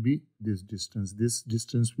will be this distance. This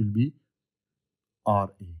distance will be RA.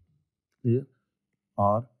 Clear?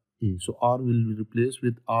 RA. So R will be replaced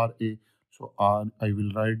with RA. So I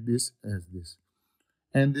will write this as this.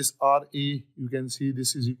 And this RA, you can see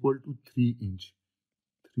this is equal to 3 inch.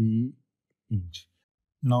 3 inch.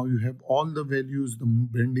 Now you have all the values, the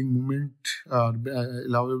bending moment,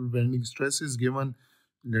 allowable bending stress is given.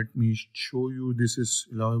 Let me show you. This is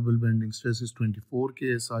allowable bending stress is 24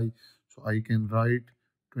 KSI. So I can write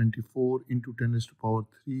 24 into 10 raised to power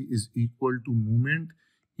 3 is equal to moment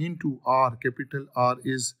into R. Capital R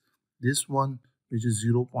is this one, which is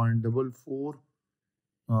 0.44.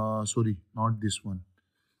 Sorry, not this one.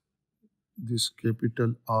 This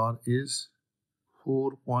capital R is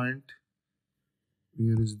 4. Where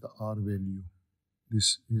is the R value?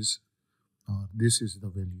 This is R. This is the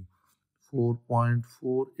value.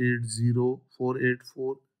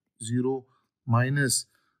 4.480484 minus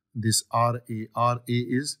this RA. RA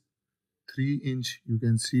is 3 inch. You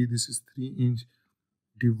can see this is 3 inch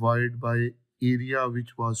divided by area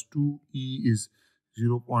which was 2. E is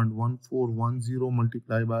 0.1410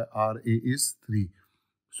 multiplied by RA is 3.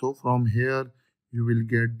 So from here you will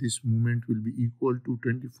get this moment will be equal to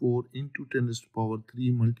 24 into 10 raised to power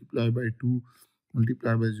 3 multiplied by 2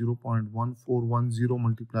 multiplied by 0.1410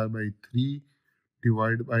 multiplied by 3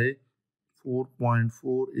 divided by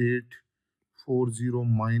 4.4840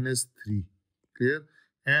 minus 3. Clear?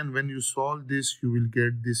 And when you solve this, you will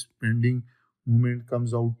get this bending moment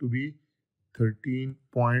comes out to be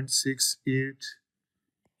 13.68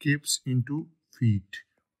 kips into feet.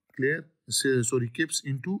 Clear? Sorry, kips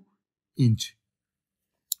into inch.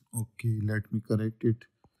 Okay, let me correct it.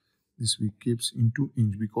 This we kips into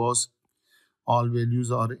inch because all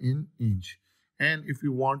values are in inch. And if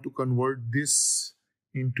you want to convert this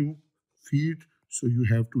into feet, so you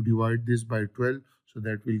have to divide this by 12. So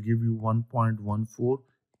that will give you 1.14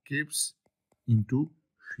 kips into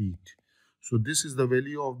feet. So this is the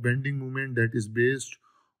value of bending moment that is based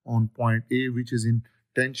on point A, which is in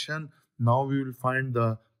tension. Now we will find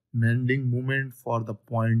the bending moment for the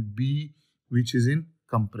point B, which is in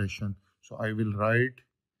compression. So I will write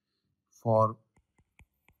for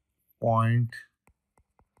point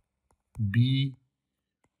B,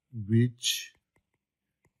 which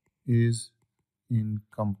is in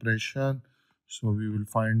compression. So we will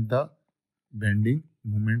find the bending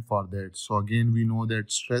moment for that. So again, we know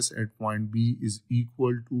that stress at point B is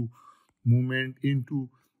equal to moment into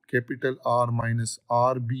capital R minus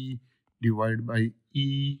RB divided by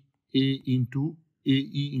A into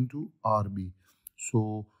AE into RB.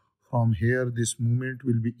 So from here, this moment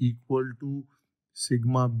will be equal to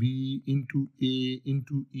sigma B into A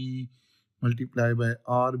into E multiplied by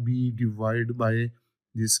RB divided by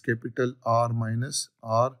this capital R minus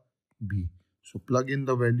RB. So plug in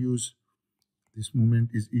the values. This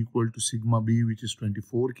moment is equal to sigma B, which is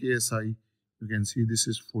 24 KSI. You can see this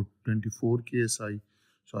is for 24 KSI.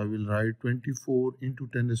 So I will write 24 into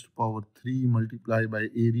 10 raised to power 3 multiplied by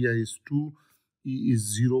area is 2. E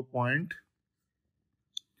is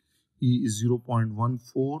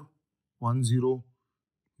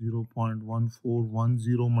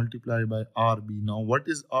 0.1410 multiplied by RB. Now what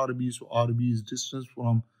is RB? So RB is distance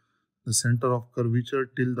from the center of curvature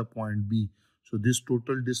till the point B. So this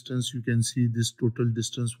total distance, you can see this total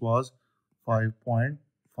distance was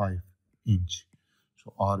 5.5 inch.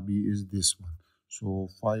 So RB is this one. So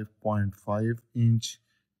 5.5 inch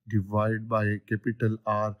divided by capital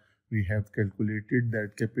R. We have calculated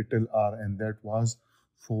that capital R and that was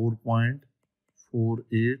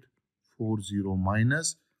 4.4840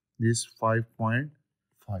 minus this 5.5.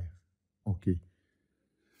 Okay.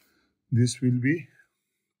 This will be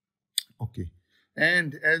okay.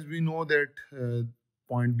 And as we know that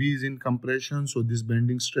point B is in compression, so this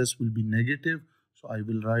bending stress will be negative. So I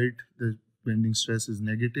will write the bending stress is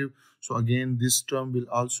negative. So again, this term will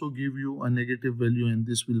also give you a negative value, and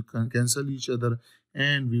this will cancel each other,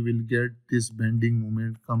 and we will get this bending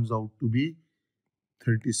moment comes out to be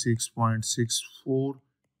 36.64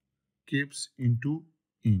 kips into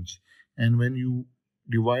inch. And when you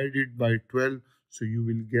divide it by 12, so you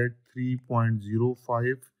will get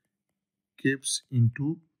 3.05 kips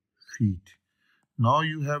into feet. Now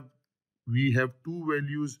we have two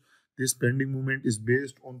values. This bending moment is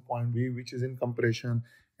based on point B, which is in compression,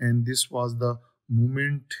 and this was the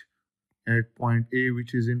moment at point A,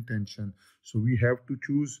 which is in tension. So we have to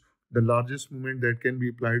choose the largest moment that can be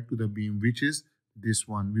applied to the beam, which is this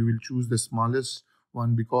one. We will choose the smallest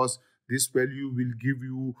one because this value will give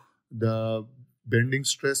you the bending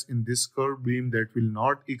stress in this curved beam that will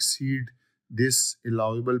not exceed this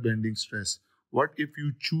allowable bending stress. What if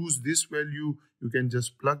you choose this value? You can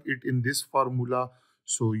just plug it in this formula.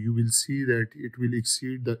 So you will see that it will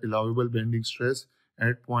exceed the allowable bending stress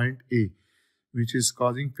at point A, which is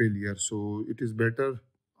causing failure. So it is better,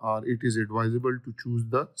 or it is advisable to choose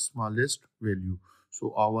the smallest value.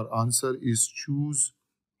 So our answer is choose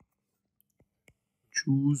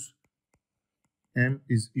M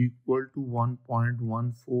is equal to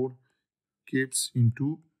 1.14 kips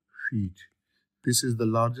into feet. This is the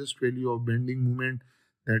largest value of bending moment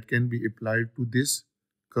that can be applied to this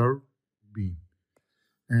curved beam.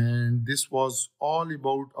 And this was all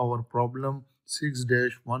about our problem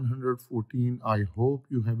 6-114. I hope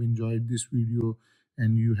you have enjoyed this video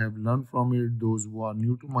and you have learned from it. Those who are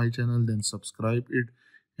new to my channel, then subscribe it,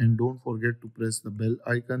 and don't forget to press the bell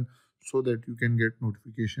icon so that you can get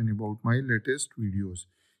notification about my latest videos.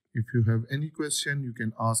 If you have any question, you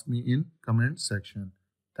can ask me in comment section.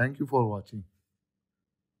 Thank you for watching.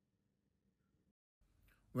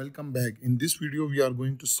 Welcome back. In this video, we are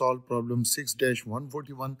going to solve problem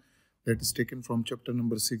 6-141 that is taken from chapter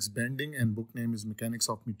number 6, Bending, and book name is Mechanics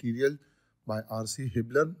of Material by R.C.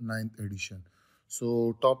 Hibbeler, 9th edition.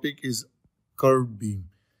 So topic is curved beam.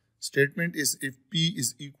 Statement is if P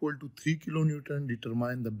is equal to 3 kilonewton,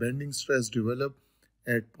 determine the bending stress developed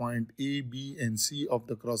at point A, B, and C of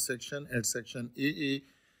the cross section at section AA.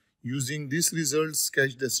 Using this result,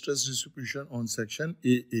 sketch the stress distribution on section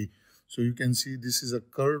AA. So you can see this is a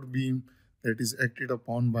curved beam that is acted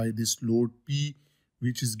upon by this load P,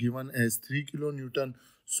 which is given as 3 kilonewton.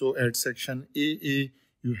 So at section AA,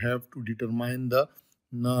 you have to determine the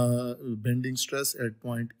bending stress at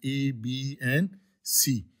point A, B, and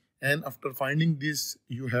C. And after finding this,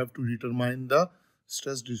 you have to determine the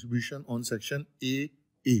stress distribution on section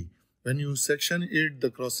AA. When you section it,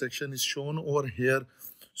 the cross section is shown over here.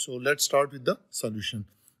 So let's start with the solution.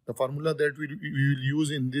 The formula that we will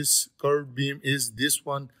use in this curved beam is this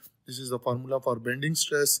one. This is the formula for bending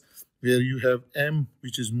stress, where you have M,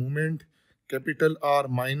 which is moment, capital R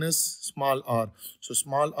minus small r. So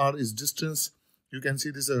small r is distance. You can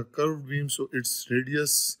see this is a curved beam, so its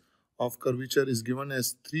radius of curvature is given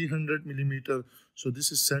as 300 millimeter. So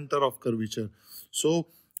this is center of curvature. So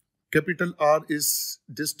capital R is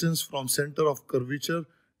distance from center of curvature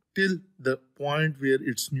till the point where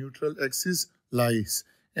its neutral axis lies.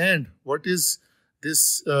 And what is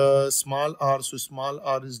this small r? So small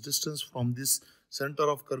r is distance from this center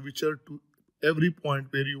of curvature to every point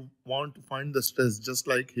where you want to find the stress. Just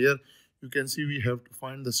like here, you can see we have to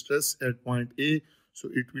find the stress at point A. So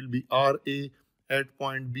it will be RA. At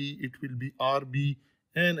point B, it will be RB.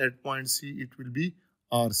 And at point C, it will be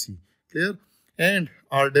RC. Clear? And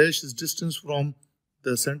R dash is distance from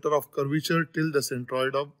the center of curvature till the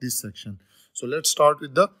centroid of this section. So let's start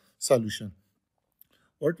with the solution.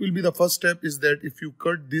 What will be the first step is that if you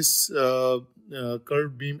cut this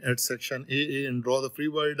curved beam at section AA and draw the free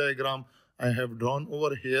body diagram I have drawn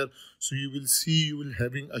over here, so you will see you will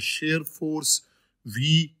having a shear force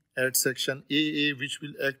V at section AA, which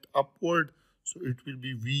will act upward. So it will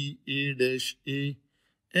be VA dash A,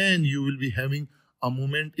 and you will be having a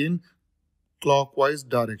moment in clockwise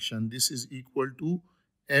direction. This is equal to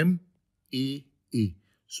MAA.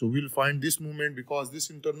 So we'll find this moment because this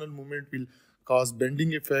internal moment will cause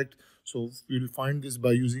bending effect. So we'll find this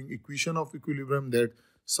by using equation of equilibrium, that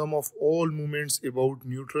sum of all moments about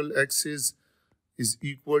neutral axis is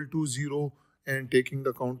equal to 0, and taking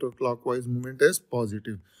the counterclockwise moment as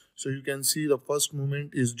positive. So you can see the first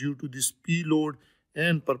moment is due to this P load,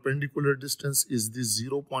 and perpendicular distance is this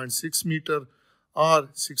 0.6 meter or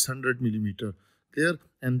 600 millimeter. Clear?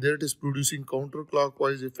 And that is producing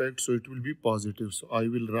counterclockwise effect, so it will be positive. So I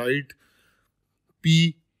will write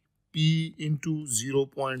P into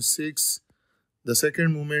 0.6. The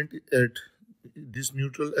second moment at this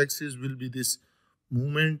neutral axis will be this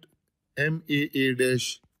moment MAA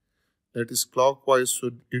dash that is clockwise,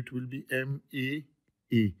 so it will be MAA.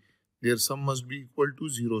 Their sum must be equal to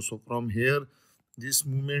 0. So from here, this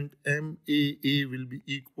moment MAA will be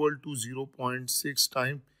equal to 0.6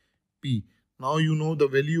 times P. Now you know the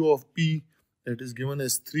value of P, that is given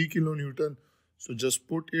as 3 kilonewton. So just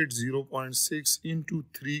put it 0.6 into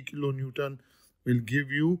 3 kilonewton will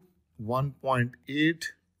give you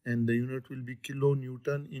 1.8, and the unit will be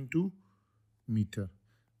kilonewton into meter.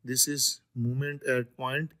 This is moment at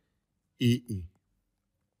point AA.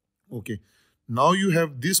 Okay, now you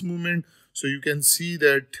have this movement, so you can see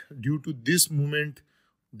that due to this movement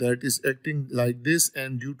that is acting like this,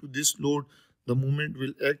 and due to this load the movement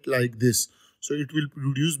will act like this, so it will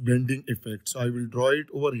produce bending effect. So I will draw it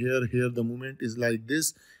over here. Here the movement is like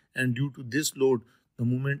this, and due to this load the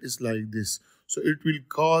movement is like this, so it will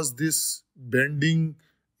cause this bending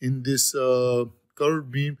in this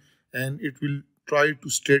curved beam, and it will try to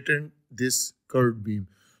straighten this curved beam.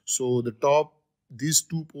 So the top, these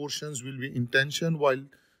two portions will be in tension, while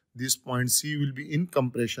this point C will be in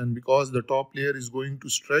compression, because the top layer is going to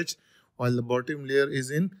stretch while the bottom layer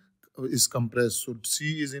is compressed. So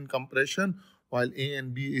C is in compression while A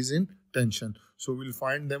and B is in tension. So we'll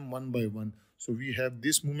find them one by one. So we have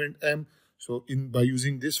this moment M. So by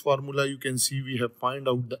using this formula, you can see we have find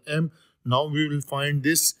out the M. Now we will find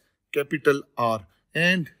this capital R,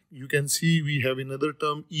 and you can see we have another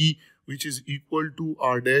term E, which is equal to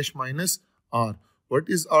R dash minus R. What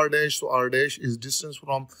is R dash? So R dash is distance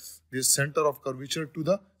from this center of curvature to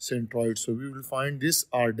the centroid. So we will find this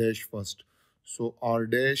R dash first. So R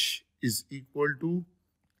dash is equal to,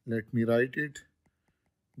 let me write it,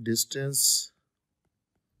 distance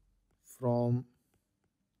from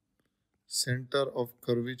center of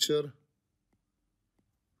curvature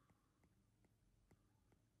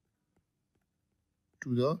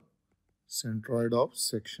to the centroid of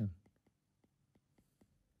section.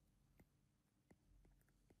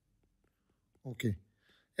 Okay,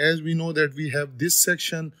 as we know that we have this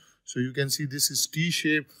section, so you can see this is T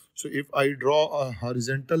shape. So if I draw a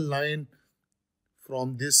horizontal line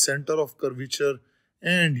from this center of curvature,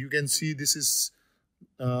 and you can see this is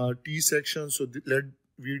T section, so let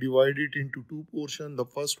we divide it into two portions. The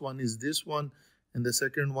first one is this one, and the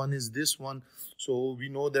second one is this one. So we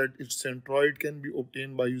know that its centroid can be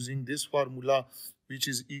obtained by using this formula, which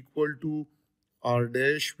is equal to R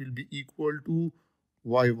dash will be equal to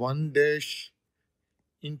Y1 dash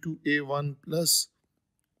into A1 plus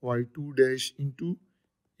Y2 dash into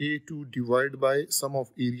A2 divided by sum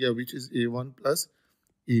of area, which is A1 plus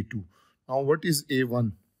A2. Now what is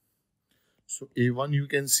A1? So A1, you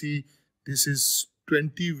can see this is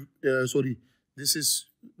 20, this is,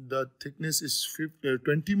 the thickness is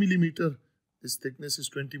 20 millimeter. This thickness is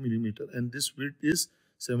 20 millimeter, and this width is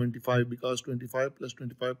 75, because 25 plus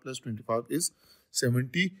 25 plus 25 is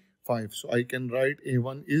 75. So I can write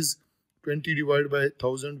A1 is 20 divided by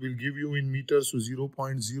 1000 will give you in meters. So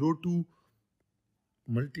 0.02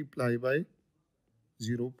 multiply by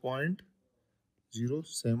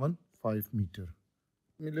 0.075 meter.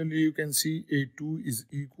 Similarly, you can see A2 is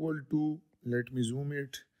equal to, let me zoom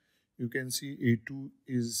it, you can see A2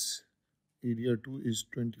 is, area 2 is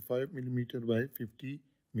 25 millimeter by 50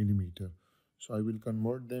 millimeter. So I will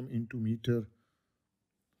convert them into meter.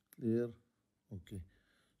 Clear? Okay.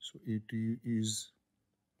 So A2 is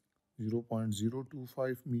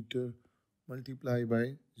 0.025 meter multiplied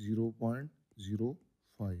by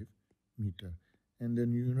 0.05 meter, and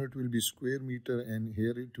then unit will be square meter, and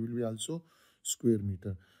here it will be also square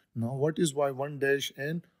meter. Now what is Y1 dash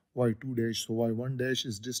and Y2 dash? So Y1 dash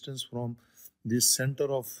is distance from this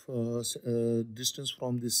center of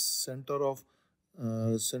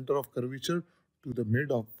center of curvature to the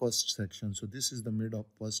mid of first section. So this is the mid of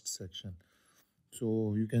first section.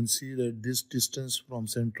 So you can see that this distance from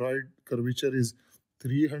centroid curvature is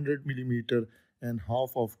 300 millimeter, and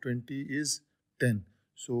half of 20 is 10.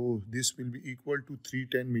 So this will be equal to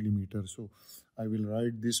 310 millimeter. So I will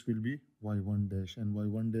write this will be Y1 dash, and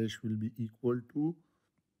Y1 dash will be equal to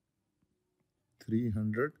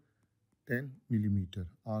 310 millimeter,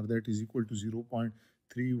 or that is equal to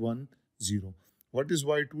 0.310. What is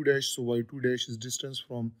Y2 dash? So Y2 dash is distance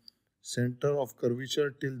from center of curvature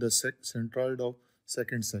till the centroid of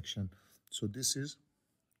second section. So this is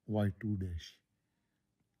Y2 dash.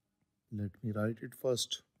 Let me write it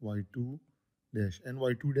first, Y2 dash. And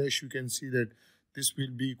Y2 dash, you can see that this will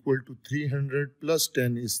be equal to 300 plus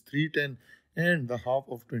 10 is 310, and the half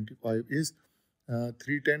of 25 is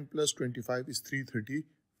 310 plus 25 is 330,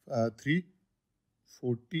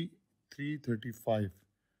 340, 335.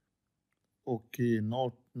 Okay,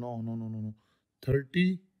 no.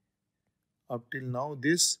 30 up till now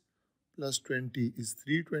this plus 20 is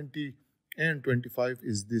 320 and 25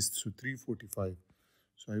 is this, so 345.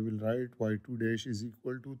 So I will write y2 dash is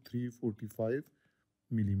equal to 345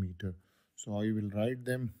 millimeter. So I will write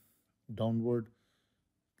them downward.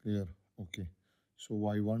 Clear? Okay. So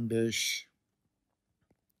y1 dash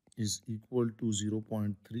is equal to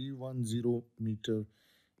 0.310 meter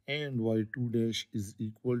and y2 dash is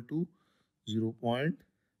equal to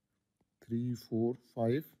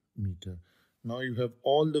 0.345 meter. Now you have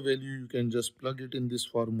all the value, you can just plug it in this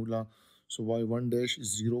formula. So y1 dash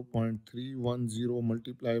is 0.310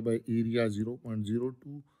 multiplied by area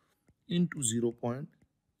 0.02 into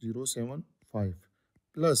 0.075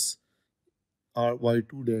 plus our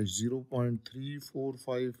y2 dash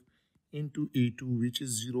 0.345 into a2, which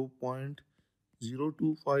is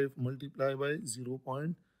 0.025 multiplied by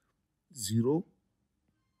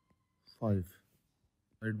 0.05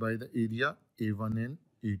 divided by the area a1 and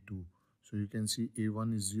a2. So you can see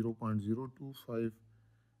a1 is 0.025,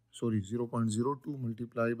 sorry, 0.02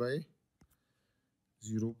 multiplied by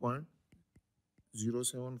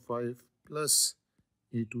 0.075 plus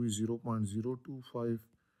a2 is 0.025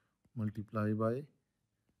 multiplied by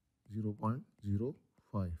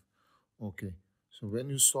 0.05. Okay, so when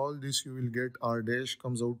you solve this, you will get r dash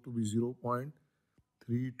comes out to be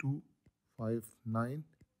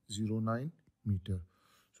 0.325909 meter.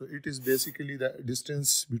 So it is basically the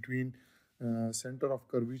distance between center of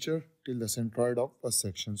curvature till the centroid of first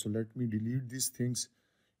section. So let me delete these things.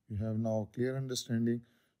 You have now a clear understanding.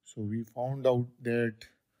 So we found out that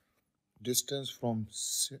distance from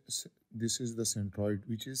this is the centroid,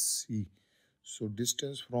 which is C. So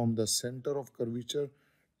distance from the center of curvature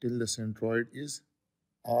till the centroid is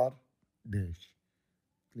R dash.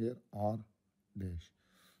 Clear? R dash.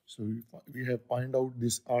 So we have find out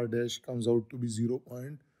this R dash comes out to be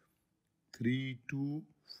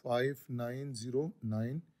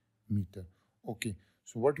 0.325909 meter. Okay.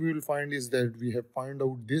 So what we will find is that we have find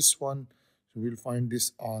out this one. So we will find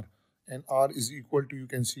this R. And R is equal to, you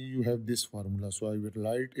can see you have this formula. So I will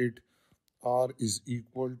write it. R is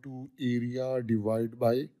equal to area divided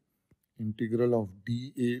by integral of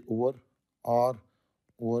dA over R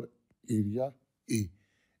over area A.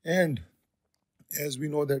 And as we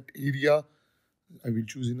know that area, I will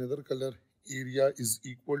choose another color. Area is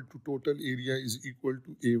equal to, total area is equal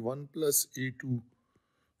to A1 plus A2.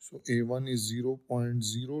 So A1 is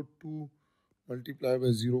 0.02 multiplied by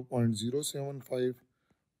 0.075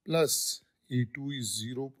 plus A2 is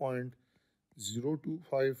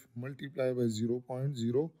 0.025 multiplied by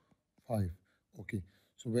 0.05. Okay,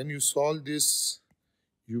 so when you solve this,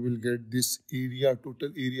 you will get this area,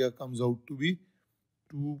 total area comes out to be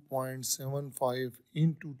 2.75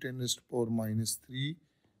 into 10 raised to power minus 3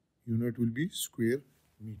 unit will be square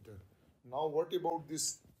meter. Now what about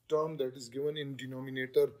this term that is given in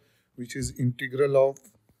denominator, which is integral of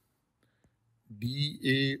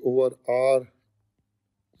dA over R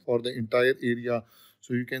for the entire area?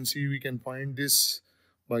 So you can see we can find this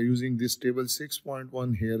by using this table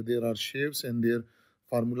 6.1 here. There are shapes and their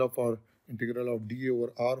formula for integral of dA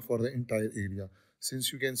over R for the entire area.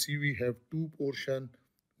 Since you can see we have two portion,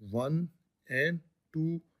 1 and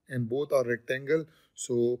 2, and both are rectangle.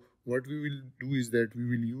 So what we will do is that we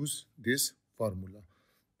will use this formula.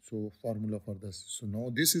 So formula for this. So now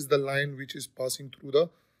this is the line which is passing through the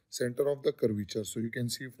center of the curvature. So you can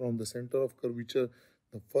see from the center of curvature,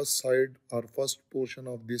 the first side or first portion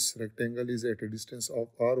of this rectangle is at a distance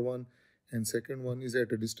of R1 and second one is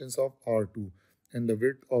at a distance of R2. And the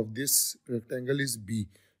width of this rectangle is B.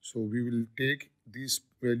 So we will take these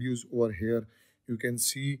values over here. You can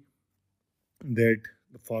see that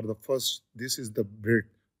for the first, this is the breadth,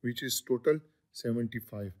 which is total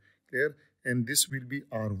 75. Clear? And this will be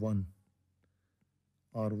R1.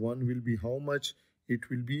 R1 will be how much? It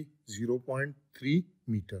will be 0.3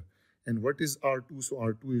 meter. And what is R2? So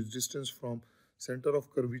R2 is distance from center of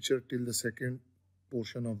curvature till the second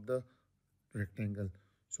portion of the rectangle.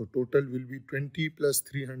 So total will be 20 plus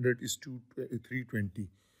 300 is 320.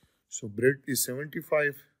 So breadth is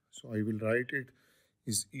 75. So I will write it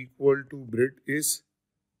is equal to breadth is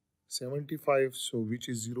 75. So which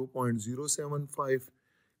is 0.075.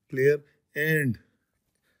 Clear? And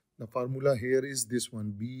the formula here is this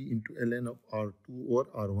one, B into ln of R2 or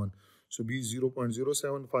R1. So B is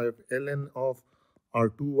 0.075. ln of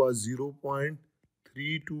R2 was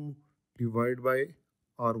 0.32 divided by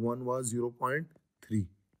R1 was 0.3.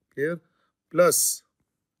 Clear? Plus,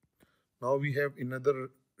 now we have another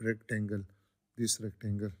rectangle, this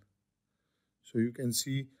rectangle. So you can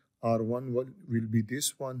see R1 will be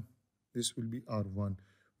this one. This will be R1,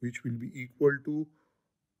 which will be equal to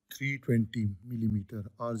 320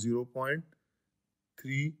 millimeter or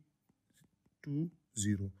 0.3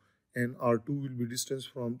 0, and R2 will be distance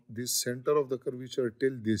from this center of the curvature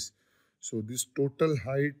till this. So this total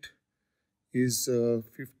height is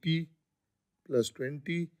 50 plus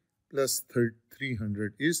 20 plus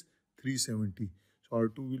 300 is 370. So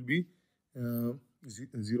R2 will be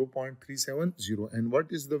 0.370. And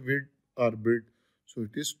what is the width or breadth? So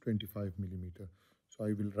it is 25 millimeter. So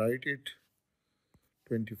I will write it.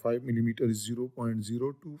 25 millimeter is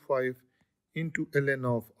 0.025 into ln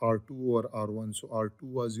of R2 or R1. So R2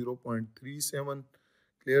 was 0.37.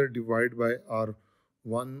 Clear, divide by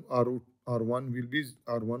R1. R1 will be,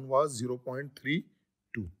 R1 was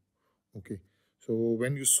 0.32. Okay. So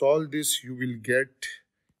when you solve this, you will get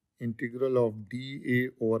integral of dA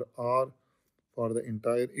over R for the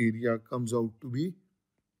entire area comes out to be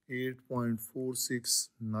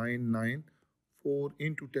 8.46994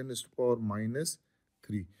 into 10 to the power minus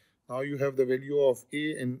 3. Now you have the value of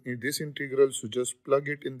A in this integral, so just plug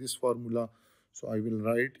it in this formula. So I will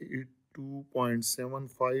write it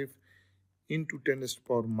 2.75 into 10 to the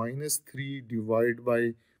power minus 3 divided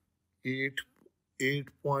by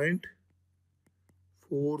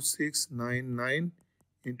 8.4699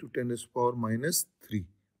 into 10 to the power minus 3.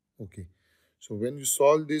 Okay. So when you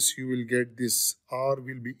solve this, you will get this R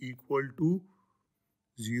will be equal to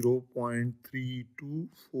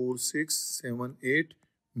 0.324678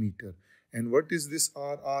 meter. And what is this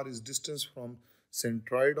R? R is distance from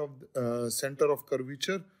centroid of center of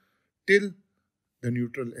curvature till the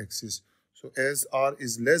neutral axis. So as R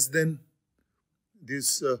is less than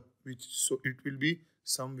this, so it will be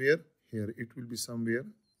somewhere here. It will be somewhere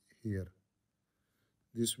here.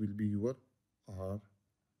 This will be your R,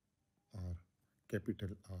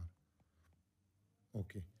 capital R.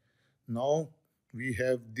 Okay. Now we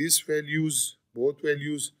have these values, both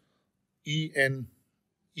values, E and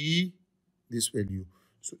E, this value.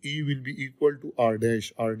 So E will be equal to R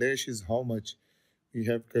dash. R dash is how much? We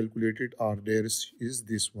have calculated R dash is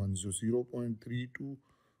this one. So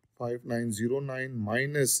 0.325909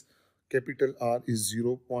 minus capital R is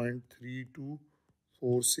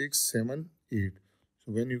 0.324678.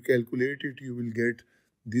 So when you calculate it, you will get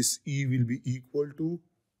this E will be equal to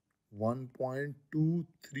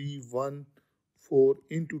 1.2314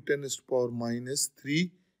 into 10 to the power minus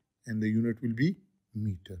 3, and the unit will be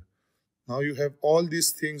meter. Now you have all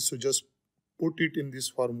these things, so just put it in this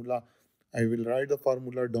formula. I will write the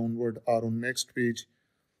formula downward or on next page.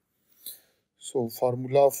 So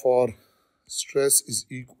formula for stress is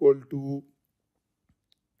equal to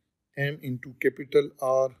M into capital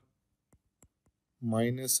R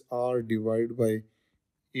minus R divided by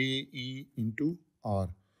AE into R.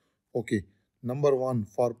 Okay, number one,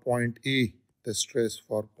 for point A, the stress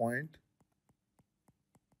for point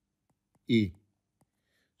A.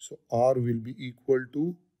 So R will be equal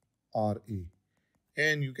to RA.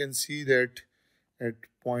 And you can see that at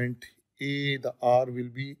point A, the R will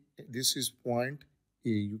be, this is point A.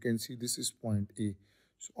 You can see this is point A.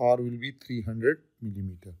 So R will be 300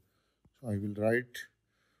 millimeter. So I will write,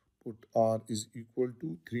 put R is equal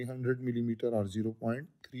to 300 millimeter or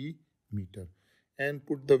 0.3 meter. And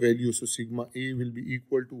put the value. So sigma A will be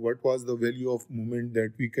equal to, what was the value of moment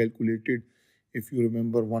that we calculated? If you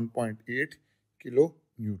remember, 1.8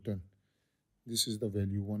 kilonewton. This is the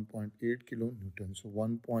value, 1.8 kilonewton. So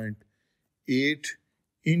 1.8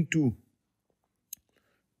 into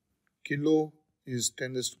kilo is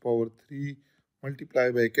 10 to the power 3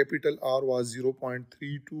 multiplied by capital R was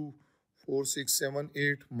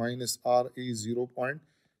 0.324678 minus R is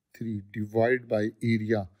 0.3 divided by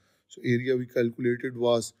area. So area we calculated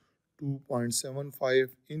was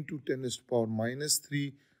 2.75 into 10 to the power minus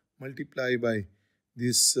 3 multiplied by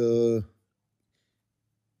this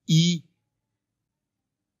E,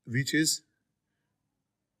 which is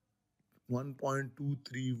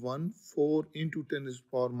 1.2314 into 10 to the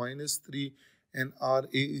power minus 3, and RA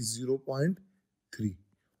is 0.3.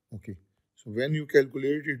 Okay. So when you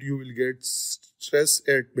calculate it, you will get stress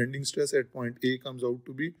at bending stress at point A comes out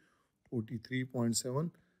to be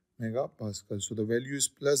 43.7 megapascal. So the value is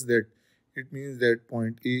plus that. It means that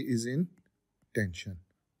point A is in tension.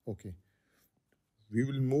 Okay. We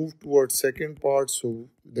will move towards second part. So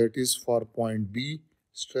that is for point B,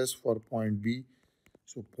 stress for point B.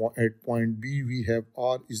 So at point B, we have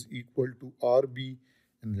R is equal to RB.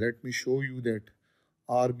 And let me show you that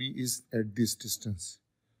RB is at this distance.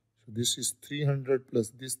 So this is 300 plus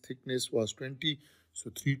this thickness was 20. So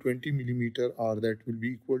 320 millimeter R, that will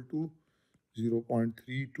be equal to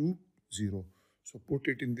 0.320. So put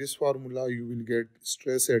it in this formula, you will get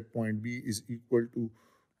stress at point B is equal to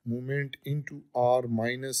moment into R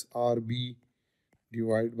minus RB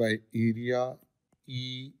divided by area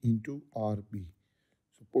E into RB.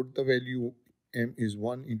 So put the value M is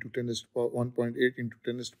 1 into 10 raised to the power 1.8 into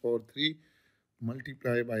 10 raised to the power 3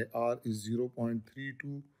 multiply by R is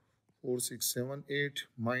 0.324678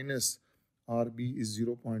 minus RB is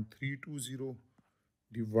 0.320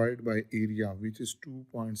 divided by area, which is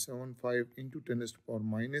 2.75 into 10 raised to the power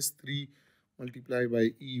minus 3 multiply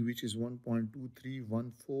by E, which is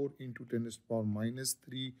 1.2314 into 10 raised to the power minus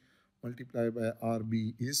 3 multiply by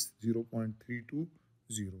RB is 0.320.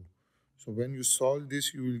 So when you solve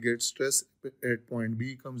this, you will get stress at point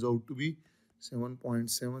B comes out to be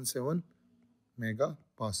 7.77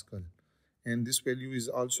 megapascal. And this value is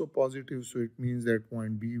also positive, so it means that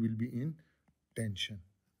point B will be in tension.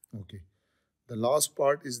 Okay. The last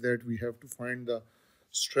part is that we have to find the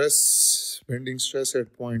stress, bending stress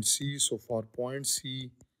at point C. So for point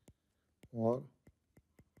C, R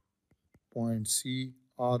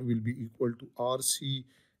will be equal to RC,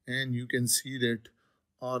 and you can see that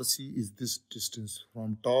RC is this distance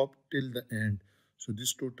from top till the end. So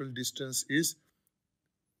this total distance is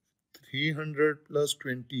 300 plus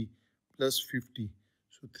 20 plus 50,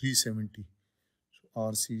 so 370. So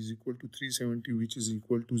RC is equal to 370, which is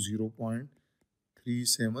equal to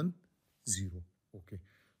 0.370. Okay,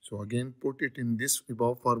 so again put it in this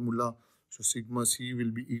above formula. So sigma C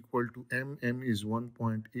will be equal to M is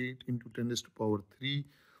 1.8 into 10 raised to the power 3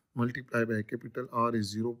 multiplied by capital R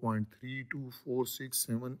is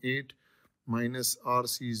 0.324678 minus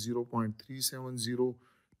RC is 0.370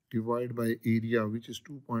 divided by area, which is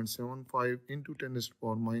 2.75 into 10 raised to the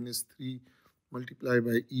power minus 3 multiplied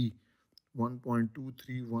by E,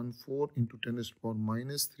 1.2314 into 10 raised to the power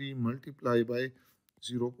minus 3 multiplied by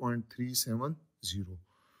 0.370. So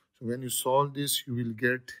when you solve this, you will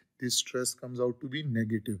get this stress comes out to be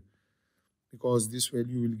negative because this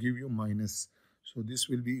value will give you minus. So this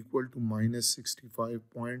will be equal to minus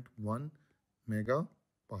 65.1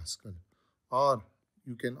 megapascal. Or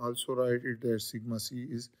you can also write it that sigma C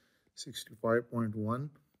is 65.1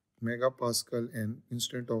 megapascal, and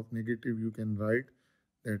instead of negative you can write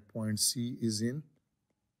that point C is in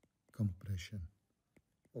compression.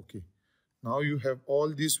 Okay. Now you have all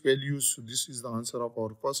these values. So this is the answer of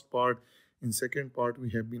our first part. In second part, we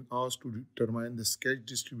have been asked to determine the sketch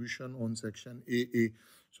distribution on section AA.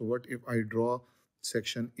 So what if I draw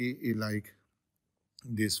section AA like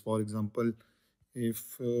this? For example,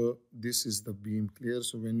 if this is the beam, clear?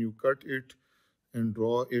 So when you cut it and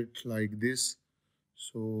draw it like this,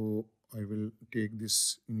 so I will take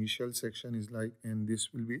this initial section is like, and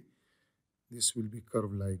this will be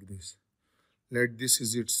curved like this. Let this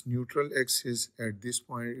is its neutral axis. At this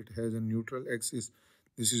point, it has a neutral axis.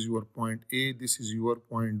 This is your point A, this is your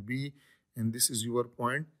point B, and this is your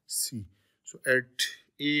point C. So at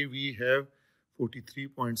A, we have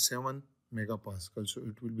 43.7 megapascal. So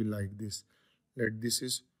it will be like this. Let this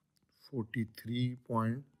is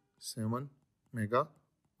 43.7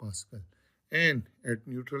 megapascal. And at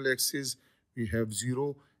neutral axis, we have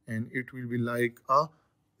 0, and it will be like a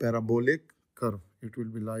parabolic curve. It will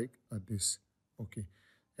be like this. Okay,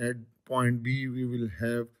 at point B we will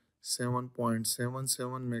have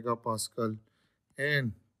 7.77 megapascal,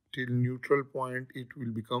 and till neutral point it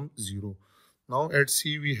will become 0. Now at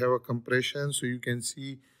C we have a compression, so you can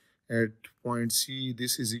see at point C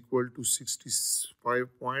this is equal to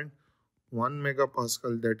 65.1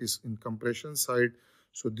 megapascal, that is in compression side.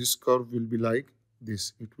 So this curve will be like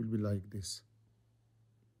this. It will be like this.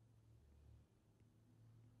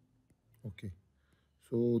 Okay,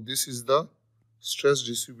 so this is the stress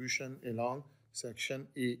distribution along section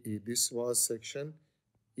AA. This was section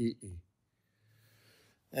AA.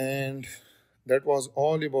 And that was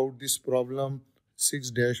all about this problem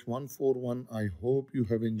 6-141. I hope you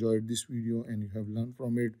have enjoyed this video and you have learned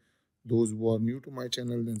from it. Those who are new to my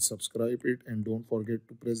channel, then subscribe it and don't forget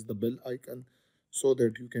to press the bell icon so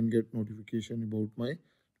that you can get notification about my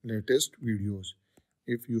latest videos.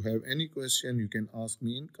 If you have any question, you can ask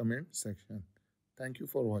me in comment section. Thank you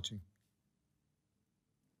for watching.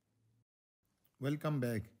 Welcome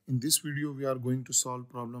back. In this video, we are going to solve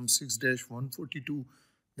problem 6-142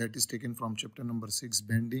 that is taken from chapter number 6,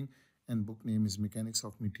 Bending, and book name is Mechanics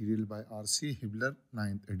of Material by R.C. Hibbeler,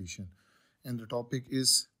 9th edition. And the topic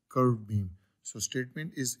is curved beam. So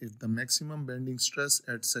statement is, if the maximum bending stress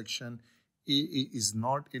at section AA is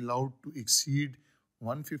not allowed to exceed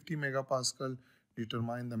 150 megapascal,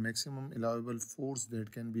 determine the maximum allowable force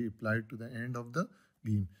that can be applied to the end of the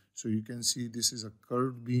beam. So you can see this is a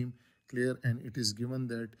curved beam, clear, and it is given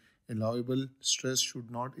that allowable stress should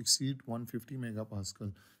not exceed 150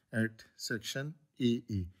 megapascal at section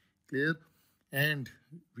AA, clear, and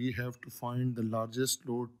we have to find the largest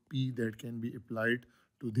load P that can be applied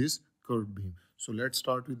to this curved beam. So let's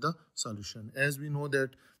start with the solution. As we know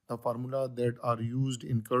that the formula that are used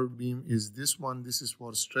in curved beam is this one. This is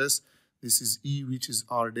for stress. This is E, which is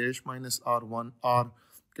R dash minus R1, R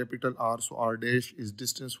capital R. So R dash is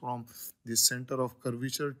distance from the center of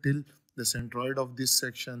curvature till the centroid of this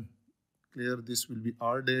section. Clear? This will be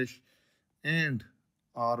R dash, and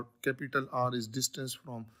R capital R is distance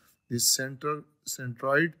from this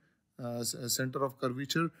centroid center of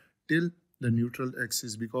curvature till the neutral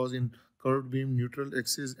axis, because in curved beam neutral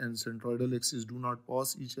axis and centroidal axis do not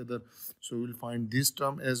pass each other. So we will find this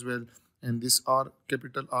term as well, and this R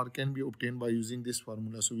capital R can be obtained by using this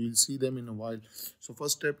formula. So we will see them in a while. So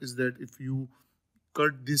first step is that if you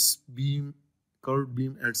cut this beam, curved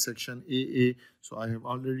beam at section AA. So I have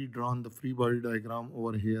already drawn the free body diagram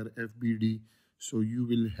over here, FBD. So you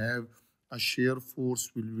will have a shear force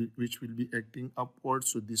which will be acting upwards.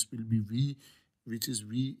 So this will be V, which is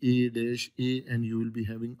VA dash A, and you will be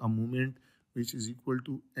having a moment which is equal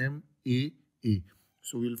to MAA.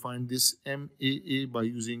 So we'll find this MAA by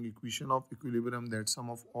using equation of equilibrium, that sum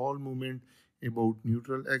of all moment about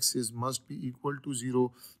neutral axis must be equal to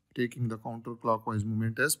 0, taking the counterclockwise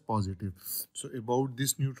moment as positive. So about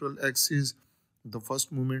this neutral axis, the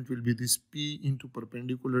first moment will be this P into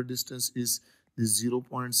perpendicular distance is this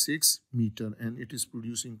 0.6 meter, and it is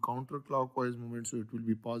producing counterclockwise moment, so it will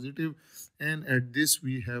be positive. And at this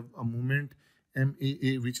we have a moment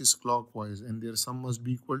MAA which is clockwise, and their sum must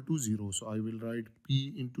be equal to 0. So I will write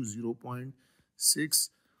P into 0.6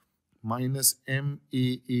 minus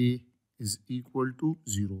MAA is equal to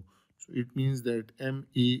 0. So it means that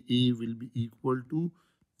MAA will be equal to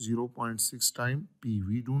 0.6 times P.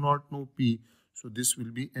 We do not know P, so this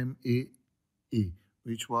will be MAA,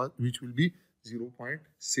 which will be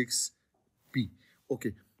 0.6 P.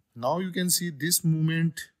 Okay, now you can see this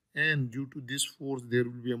moment, and due to this force there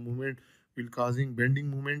will be a moment will causing bending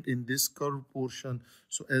moment in this curved portion.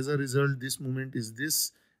 So as a result, this moment is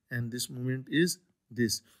this and this moment is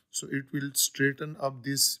this. So it will straighten up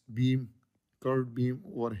this beam, curved beam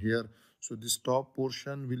over here. So this top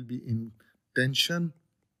portion will be in tension,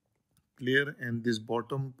 clear, and this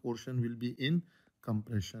bottom portion will be in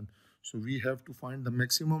compression. So we have to find the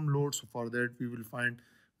maximum load. So for that we will find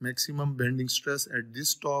maximum bending stress at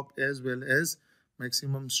this top as well as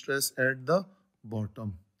maximum stress at the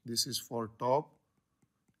bottom. This is for top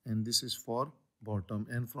and this is for bottom,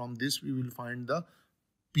 and from this we will find the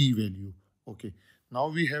P value. Okay, now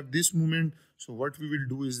we have this moment. So what we will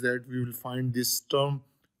do is that we will find this term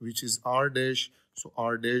which is R dash. So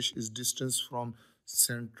R dash is distance from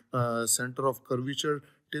center of curvature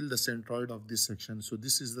till the centroid of this section. So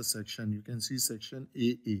this is the section, you can see section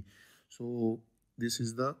AA. So this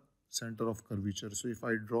is the center of curvature. So if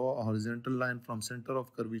I draw a horizontal line from center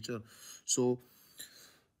of curvature, so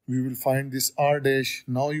we will find this R dash.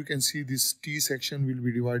 Now you can see this T section will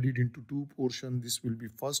be divided into two portions. This will be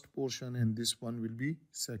first portion and this one will be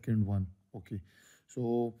second one. Okay,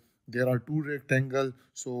 so there are two rectangles.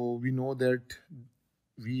 So we know that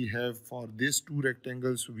we have for these two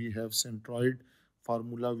rectangles, we have centroid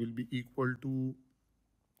formula will be equal to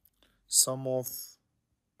sum of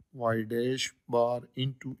y dash bar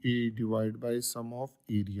into A divided by sum of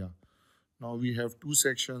area. Now we have two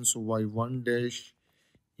sections, so y1 dash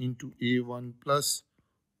into A1 plus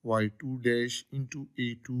y2 dash into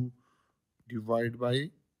A2 divided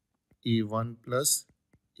by A1 plus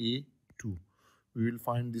A2. We will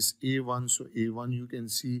find this A1. So A1, you can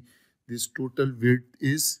see this total width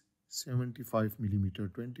is 75 millimeter,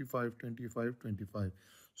 25, 25, 25.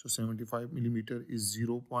 So 75 millimeter is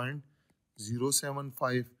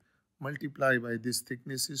 0.075 multiplied by this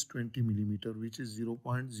thickness is 20 millimeter, which is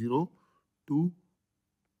 0.02,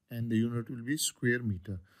 and the unit will be square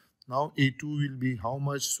meter. Now A2 will be how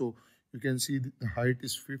much? So you can see the height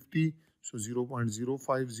is 50, so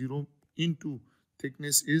 0.050 into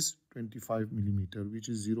thickness is 25 millimeter, which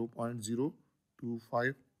is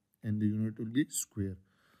 0.025, and the unit will be square.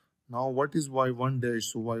 Now what is y1 dash?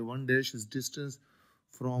 So y1 dash is distance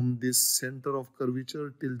from this center of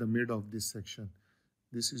curvature till the mid of this section.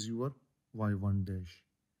 This is your y1 dash.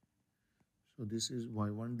 So this is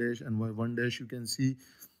y1 dash, and y1 dash you can see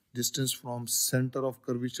distance from center of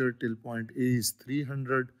curvature till point A is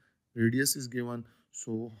 300. Radius is given,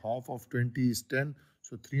 so half of 20 is 10.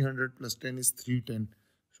 So 300 plus 10 is 310.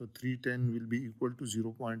 So 310 will be equal to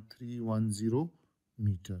 0.310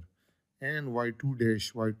 meter. And y2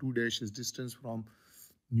 dash is distance from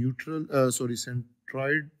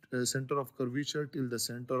centroid center of curvature till the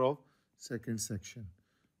center of second section.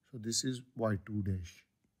 So this is y2 dash.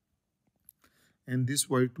 And this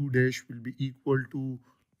y2 dash will be equal to,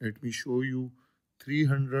 let me show you,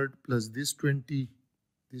 300 plus this 20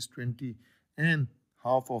 this 20, and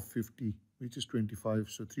half of 50, which is 25.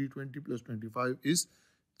 So 320 plus 25 is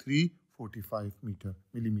 345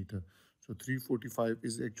 millimeter. So 345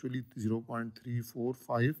 is actually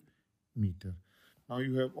 0.345 meter. Now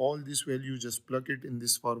you have all this value, just plug it in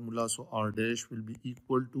this formula. So R dash will be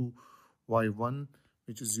equal to Y1,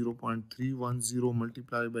 which is 0.310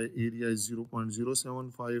 multiplied by area is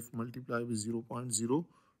 0.075 multiplied by 0.02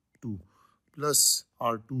 plus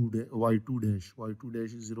R2 Y2 dash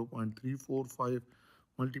is 0.345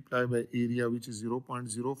 multiplied by area, which is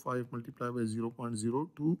 0.05 multiplied by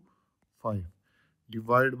 0.025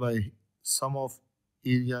 divided by sum of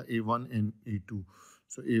area A1 and A2.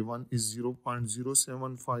 So A1 is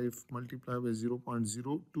 0.075 multiplied by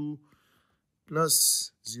 0.02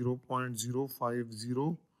 plus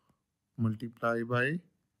 0.050 multiplied by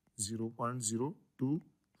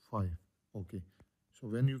 0.025. Okay. So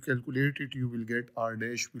when you calculate it, you will get R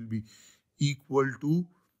dash will be equal to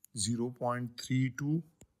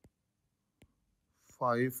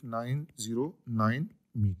 0.325909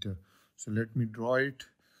 meter. So let me draw it.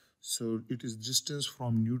 So it is distance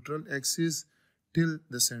from neutral axis till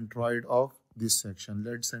the centroid of this section.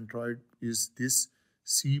 Let centroid is this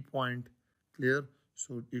C point, clear?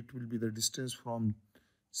 So it will be the distance from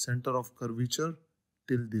center of curvature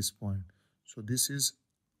till this point. So this is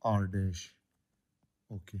R dash.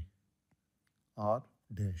 Okay, R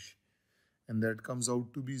dash. And that comes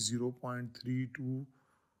out to be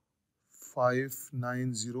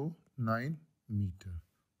 0.325909 meter.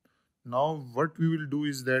 Now what we will do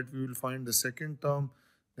is that we will find the second term,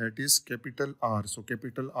 that is capital R. So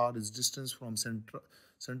capital R is distance from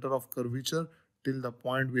center of curvature till the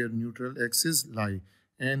point where neutral axis lie.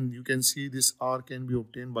 And you can see this R can be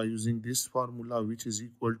obtained by using this formula, which is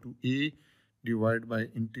equal to A divided by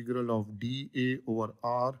integral of dA over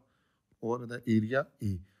R over the area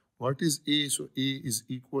A. What is A? So A is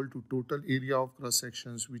equal to total area of cross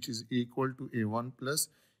sections, which is equal to A1 plus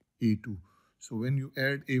A2. So when you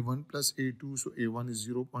add A1 plus A2, so A1 is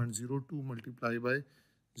 0.02 multiplied by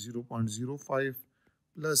 0.05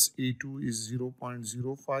 plus A2 is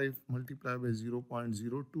 0.05 multiplied by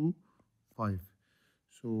 0.025.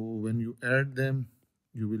 So when you add them,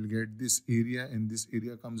 you will get this area, and this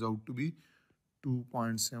area comes out to be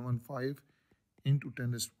 2.75 into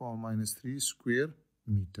 10 raised to the power minus 3 square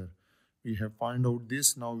meter. We have found out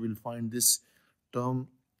this. Now we'll find this term,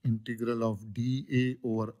 integral of dA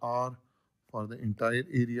over R for the entire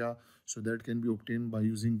area. So that can be obtained by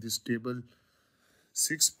using this table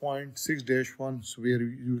 6.6-1, so where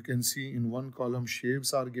you can see in one column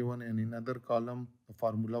shapes are given and in another column the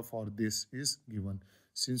formula for this is given.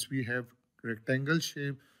 Since we have rectangle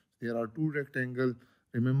shape, there are two rectangles.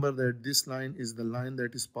 Remember that this line is the line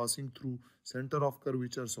that is passing through center of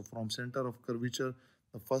curvature. So from center of curvature,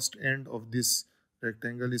 the first end of this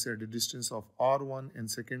rectangle is at a distance of R1 and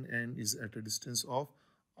second end is at a distance of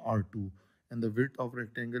R2. And the width of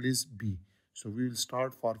rectangle is B. So we will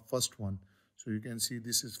start for first one. So you can see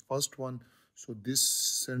this is first one. So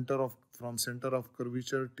this from center of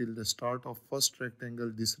curvature till the start of first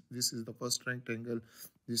rectangle, this is the first rectangle.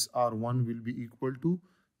 This R1 will be equal to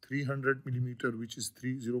 300 millimeter, which is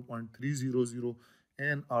 0.300,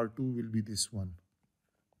 and R2 will be this one,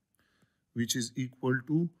 which is equal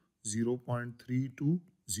to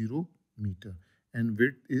 0.320 meter, and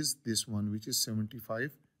width is this one, which is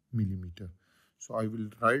 75 millimeter. So I will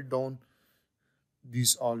write down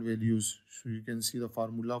these all values. So you can see the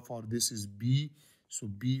formula for this is B. So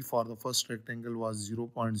B for the first rectangle was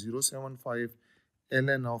 0.075,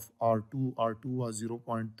 ln of R2 was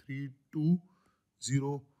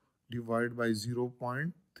 0.320 divided by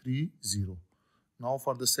 0.30. Now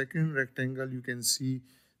for the second rectangle, you can see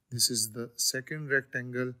this is the second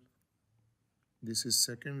rectangle. This is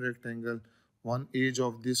second rectangle. One edge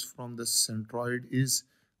of this from the centroid is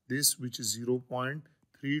this, which is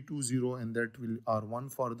 0.320, and that will R1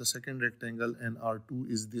 for the second rectangle, and R2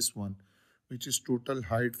 is this one, which is total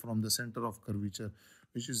height from the center of curvature,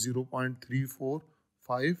 which is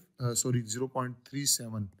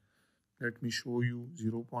 0.37. Let me show you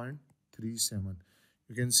 0.37.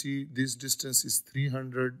 You can see this distance is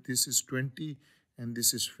 300, this is 20, and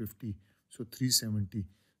this is 50. So 370.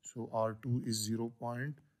 So R2 is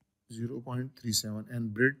 0.37,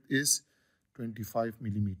 and breadth is 25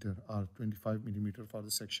 millimeter, or 25 millimeter for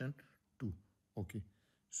the section 2. Okay.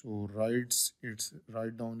 So write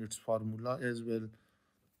down its formula as well.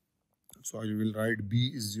 So I will write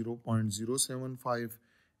B is 0.075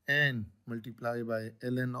 and multiply by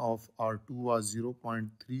ln of R2 was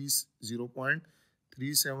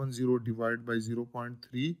 0.370 divided by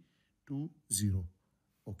 0.320.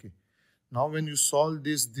 Okay. Now when you solve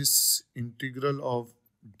this integral of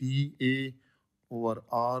dA over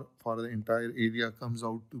R for the entire area comes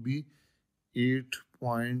out to be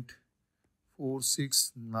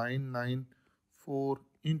 8.46994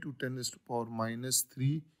 into 10 raised to power minus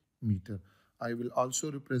 3 meter. I will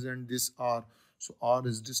also represent this R. So R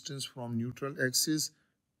is distance from neutral axis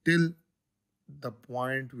till the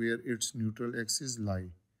point where its neutral axis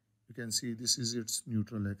lie. You can see this is its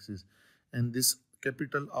neutral axis, and this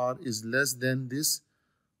capital R is less than this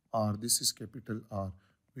R. This is capital R,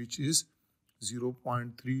 which is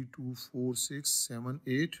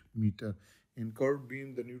 0.324678 meter. In curved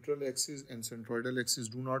beam, the neutral axis and centroidal axis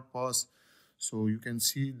do not pass. So you can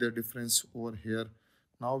see the difference over here.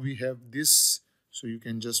 Now we have this. So you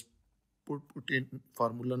can just put in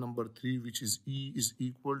formula number 3, which is E is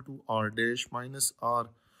equal to R dash minus R.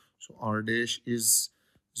 So R dash is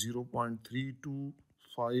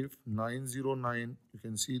 0.325909. You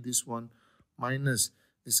can see this one minus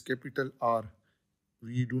this capital R.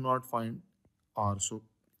 We do not find R. So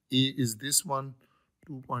A is this one,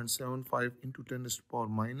 2.75 into 10 raised to power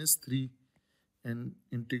minus 3, and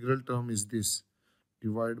integral term is this,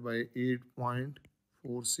 divided by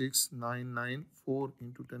 8.46994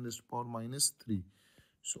 into 10 raised to power minus 3.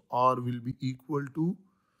 So R will be equal to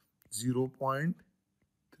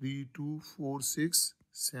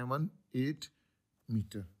 0.324678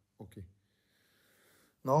 meter. Okay.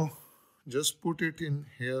 Now just put it in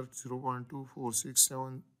here,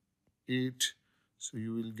 0.24678. So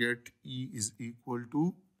you will get E is equal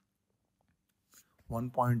to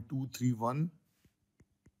 1.2314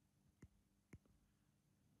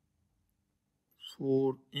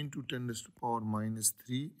 into 10 raised to power minus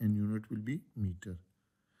 3, and unit will be meter.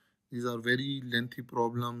 These are very lengthy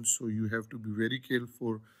problems, so you have to be very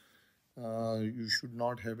careful. You should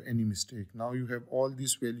not have any mistake. Now you have all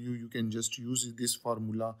this value. You can just use this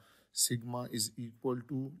formula. Sigma is equal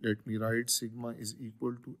to, let me write, sigma is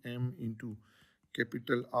equal to M into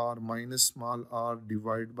capital R minus small r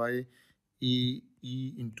divided by E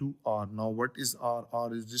into R. Now what is R?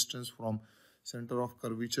 R is distance from center of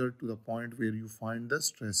curvature to the point where you find the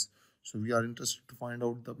stress. So we are interested to find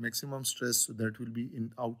out the maximum stress. So that will be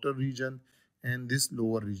in outer region and this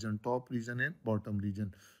lower region, top region and bottom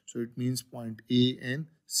region. So it means point A and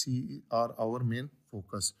C are our main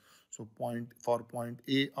focus. So point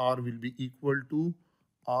A, R will be equal to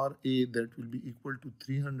RA, that will be equal to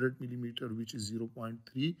 300 millimeter, which is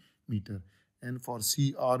 0.3 meter. And for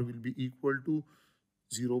CR will be equal to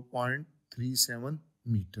 0.37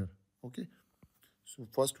 meter. Okay. So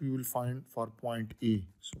first we will find for point A.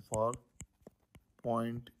 So for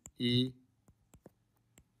point A,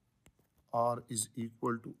 R is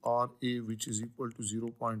equal to RA, which is equal to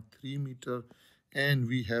 0.3 meter, and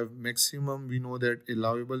we have maximum. We know that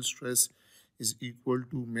allowable stress is equal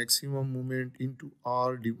to maximum moment into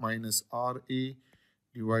R minus RA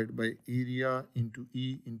divided by area into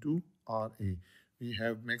E into RA. We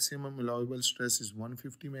have maximum allowable stress is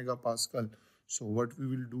 150 megapascal. So what we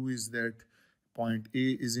will do is that point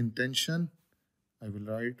A is in tension. I will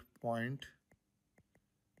write point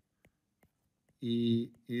A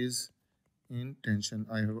is in tension.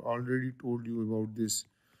 I have already told you about this.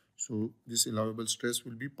 So this allowable stress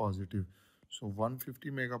will be positive. So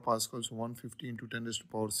 150 megapascal, so 150 into 10 raised to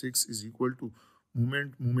power 6 is equal to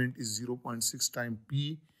moment. Moment is 0.6 times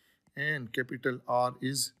P, and capital R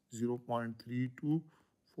is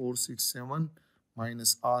 0.32467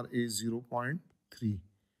 minus R is 0.3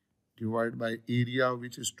 divided by area,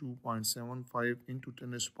 which is 2.75 into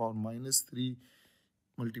 10 raised to power minus 3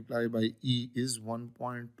 multiplied by E is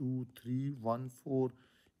 1.2314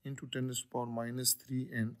 into 10 raised to power minus 3,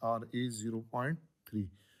 and R is 0.3.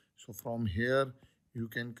 So from here you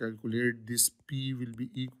can calculate this P will be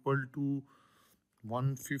equal to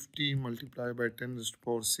 150 multiplied by 10 raised to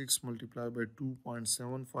power 6 multiplied by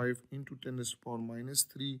 2.75 into 10 raised to power minus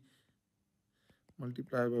 3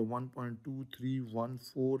 multiplied by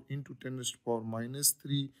 1.2314 into 10 raised to power minus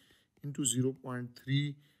 3 into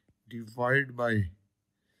 0.3 divided by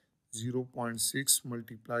 0.6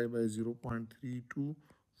 multiplied by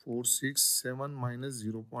 0.32467 minus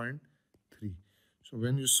 0.3. So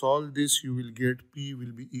when you solve this, you will get P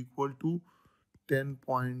will be equal to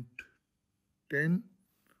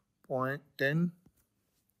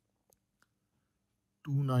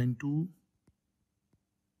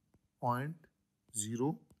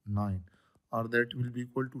or that will be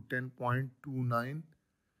equal to 10.29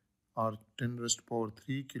 or 10 raised to power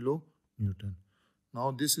 3 kilo Newton.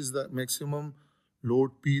 Now this is the maximum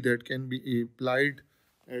load P that can be applied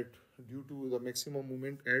at due to the maximum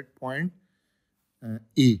moment at point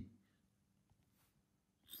A.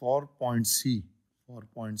 For point C,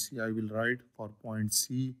 I will write for point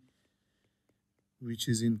C, which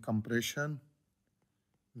is in compression.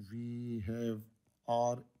 We have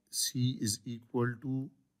RC is equal to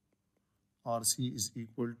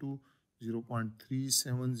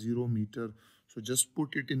 0.370 meter. So just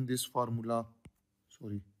put it in this formula.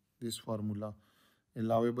 Sorry, this formula.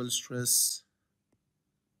 Allowable stress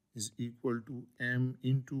is equal to M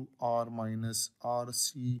into R minus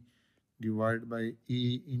RC divided by A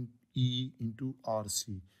in E into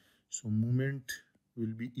RC. So moment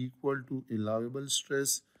will be equal to allowable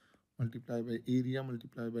stress multiplied by area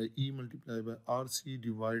multiplied by E multiplied by RC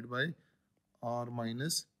divided by R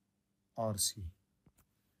minus RC.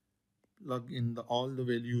 Plug in all the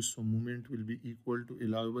values, so moment will be equal to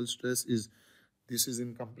allowable stress is, this is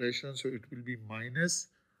in compression, so it will be minus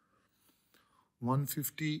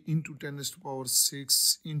 150 into 10 raised to power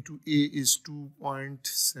 6 into A is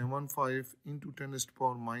 2.75 into 10 raised to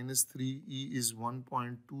power minus 3, E is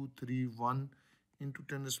 1.231 into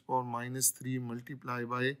 10 raised to power minus 3 multiply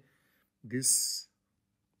by this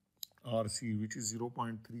RC, which is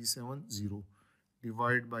 0.370,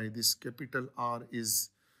 divide by this capital R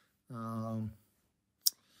is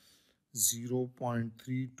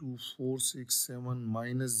 0.32467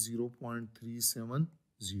 minus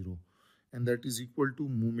 0.370, and that is equal to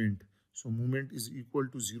moment. So moment is equal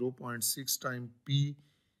to 0.6 times P.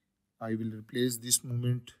 I will replace this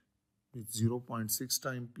moment with 0.6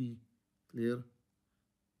 times P, clear?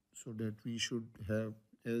 So that we should have,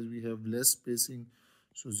 as we have less spacing,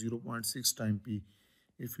 so 0.6 times P.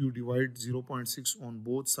 If you divide 0.6 on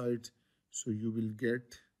both sides, so you will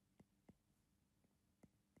get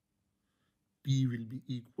P will be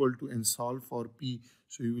equal to, and solve for P,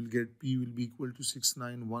 so you will get P will be equal to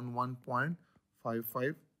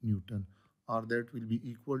 6911.55 Newton, or that will be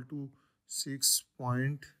equal to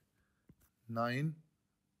 6.91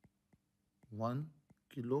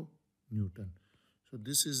 kilo Newton. So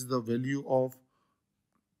this is the value of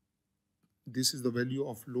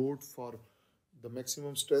load for the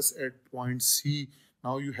maximum stress at point C.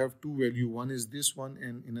 Now you have two value, one is this one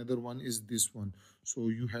and another one is this one. So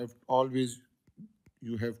you have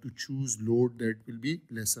to choose load that will be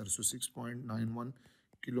lesser. So 6.91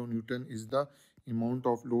 kilonewton is the amount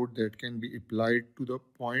of load that can be applied to the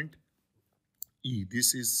point E.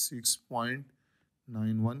 This is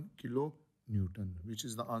 6.91 kilonewton, which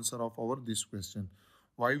is the answer of this question.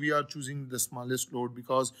 Why we are choosing the smallest load?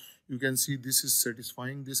 Because you can see this is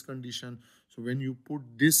satisfying this condition. So when you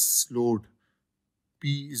put this load,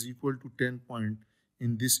 P is equal to 10 point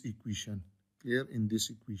in this equation, clear, in this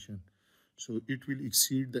equation. So it will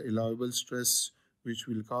exceed the allowable stress, which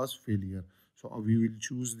will cause failure. So we will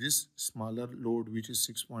choose this smaller load, which is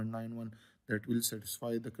 6.91, that will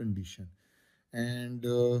satisfy the condition. And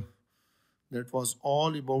that was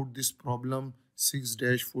all about this problem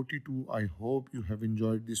 6-42. I hope you have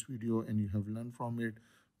enjoyed this video and you have learned from it.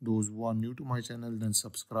 Those who are new to my channel, then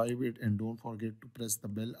subscribe it and don't forget to press the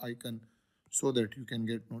bell icon so that you can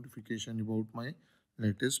get notification about my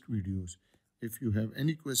latest videos. If you have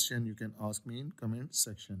any question, you can ask me in comment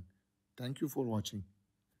section. Thank you for watching.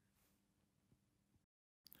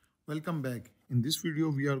 Welcome back. In this video,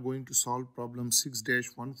 we are going to solve problem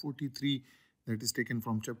 6-143 that is taken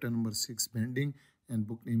from chapter number 6, Bending, and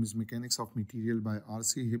book name is Mechanics of Material by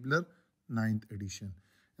R.C. Hibbeler, 9th edition.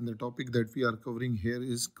 And the topic that we are covering here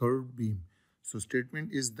is curved beam. So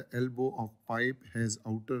statement is the elbow of pipe has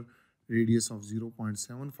outer radius of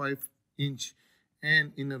 0.75 inch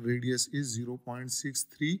and inner radius is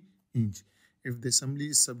 0.63 inch. If the assembly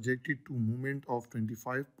is subjected to movement of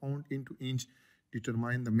 25 pound into inch,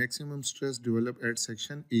 determine the maximum stress developed at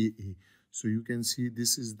section AA. So you can see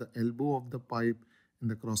this is the elbow of the pipe and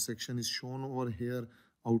the cross section is shown over here.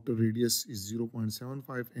 Outer radius is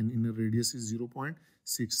 0.75 and inner radius is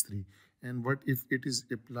 0.63. And what if it is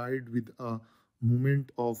applied with a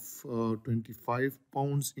movement of 25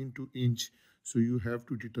 pounds into inch? So you have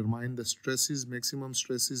to determine the stresses, maximum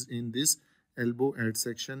stresses in this elbow at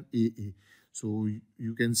section AA. So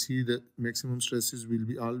you can see that maximum stresses will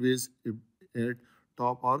be always at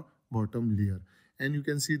top or bottom layer. And you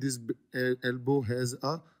can see this elbow has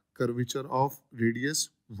a curvature of radius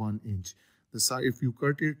 1 inch. The side, if you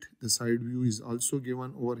cut it, the side view is also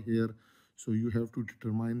given over here. So you have to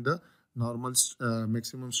determine the normal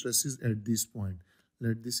maximum stresses at this point.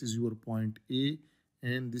 Let this is your point A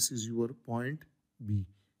and this is your point B.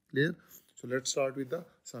 Clear? So let's start with the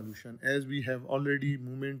solution. As we have already,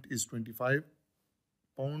 movement is 25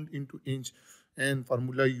 pound into inch, and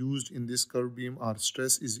formula used in this curved beam are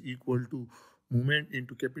stress is equal to movement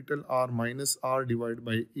into capital R minus R divided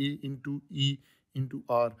by A into E into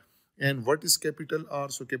R. And what is capital R?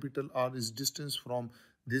 So capital R is distance from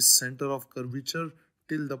this center of curvature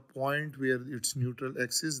till the point where its neutral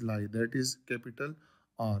axis lie, that is capital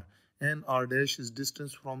R. And R dash is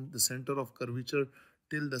distance from the center of curvature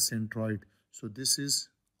till the centroid. So this is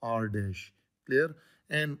R dash. Clear?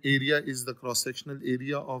 And area is the cross-sectional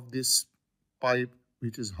area of this pipe,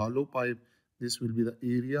 which is hollow pipe. This will be the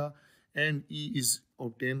area, and E is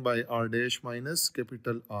obtained by R dash minus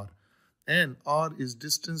capital R. And R is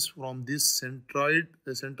distance from this centroid,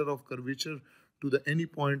 the center of curvature, to the any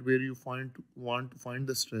point where you want to find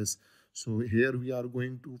the stress. So here we are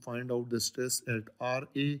going to find out the stress at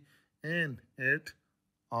RA and at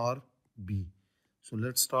RB. So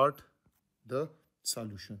let's start the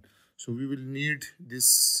solution. So we will need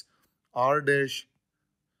this R dash.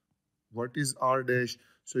 What is R dash?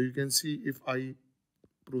 So you can see if I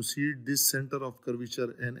proceed this center of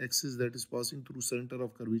curvature and axis that is passing through center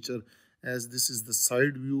of curvature, as this is the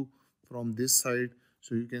side view from this side.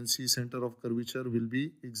 So you can see center of curvature will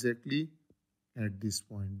be exactly at this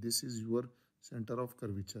point. This is your center of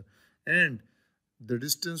curvature, and the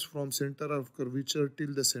distance from center of curvature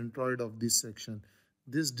till the centroid of this section,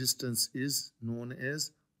 this distance is known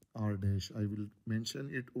as R dash. I will mention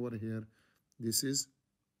it over here. This is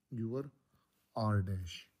your R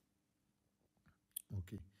dash.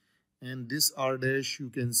 Okay, and this R dash, you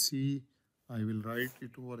can see, I will write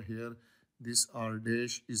it over here. This R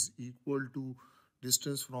dash is equal to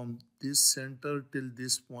distance from this center till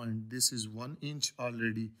this point. This is 1 inch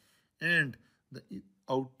already, and the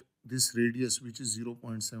out this radius, which is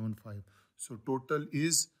 0.75. So total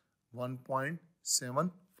is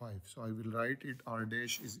 1.75. So I will write it. R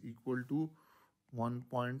dash is equal to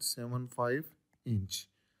 1.75 inch,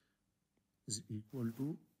 is equal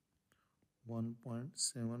to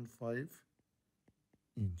 1.75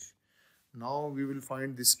 inch. Now we will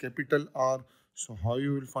find this capital R. So how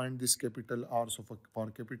you will find this capital R? So for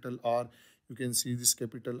capital R, you can see this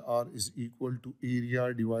capital R is equal to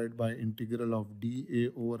area divided by integral of dA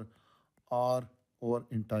over R over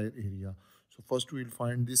entire area. So first we will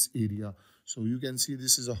find this area. So you can see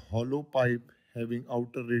this is a hollow pipe having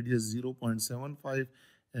outer radius 0.75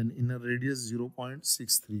 and inner radius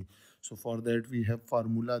 0.63. So for that we have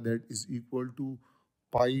formula that is equal to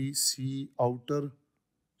pi C outer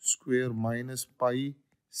square minus pi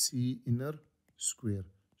C inner square.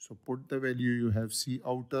 So put the value. You have C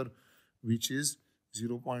outer, which is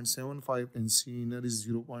 0.75, and C inner is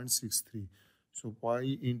 0.63. So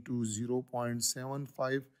pi into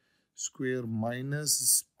 0.75 square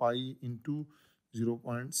minus pi into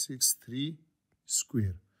 0.63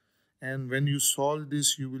 square. And when you solve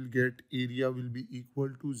this, you will get area will be equal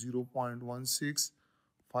to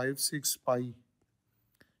 0.1656 pi.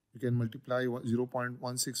 You can multiply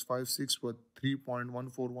 0.1656 with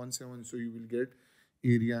 3.1417. So you will get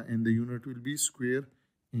area, and the unit will be square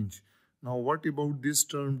inch. Now what about this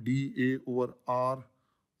term dA over R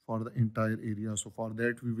for the entire area? So for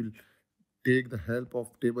that we will take the help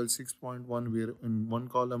of table 6.1, where in one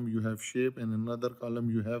column you have shape and another column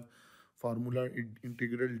you have formula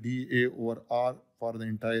integral dA over R for the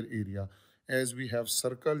entire area. As we have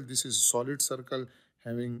circle, this is solid circle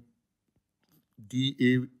having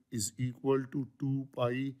dA is equal to 2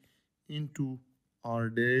 pi into R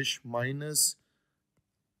dash minus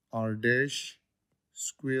R dash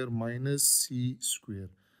square minus C square.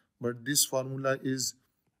 But this formula is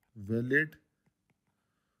valid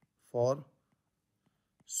for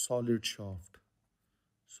solid shaft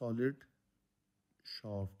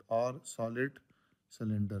or solid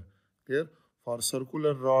cylinder. Here for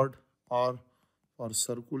circular rod or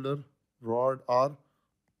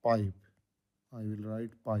pipe, I will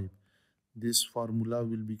write pipe. This formula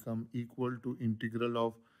will become equal to integral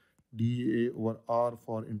of dA over R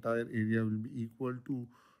for entire area will be equal to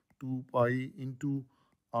 2 pi into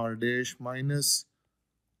R dash minus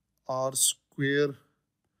R square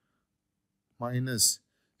minus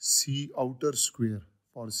C outer square.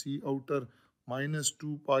 For C outer, minus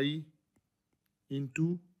 2 pi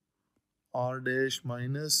into R dash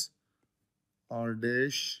minus R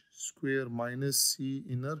dash square minus C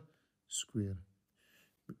inner square.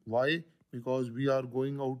 Why? Because we are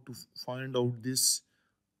going out to find out this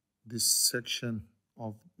section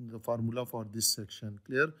of the formula for this section.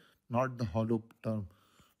 Clear? Not the hollow term.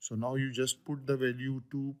 So now you just put the value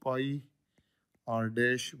 2 pi R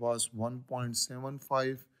dash was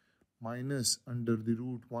 1.75 minus under the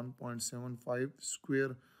root 1.75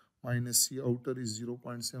 square minus C outer is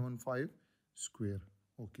 0.75 square.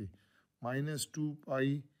 Okay. Minus 2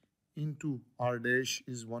 pi into R dash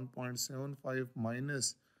is 1.75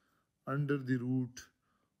 minus under the root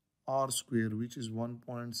R square, which is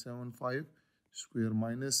 1.75 square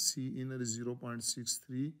minus C inner is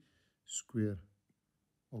 0.63 square.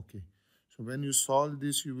 Okay. So when you solve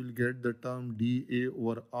this, you will get the term dA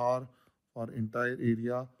over R for entire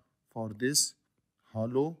area for this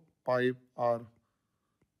hollow pipe. Our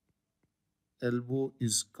elbow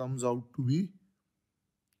is comes out to be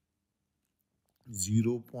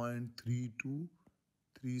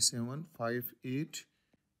 0.323758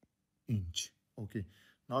 inch. Okay,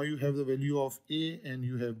 now you have the value of A and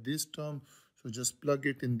you have this term, so just plug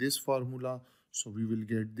it in this formula. So we will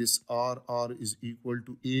get this R is equal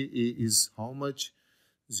to A is how much?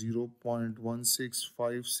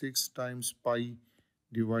 0.1656 times pi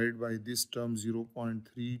divided by this term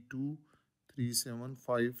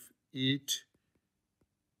 0.323758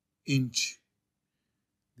 inch,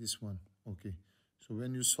 this one. Okay, so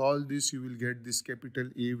when you solve this, you will get this capital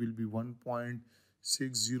A will be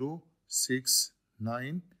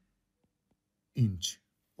 1.6069 inch.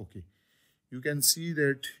 Okay, you can see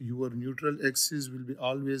that your neutral axis will be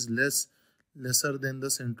always lesser than the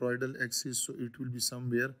centroidal axis, so it will be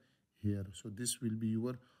somewhere here. So this will be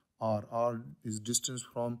your R is distance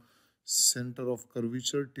from center of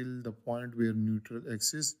curvature till the point where neutral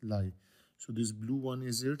axis lie. So this blue one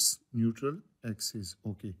is its neutral axis.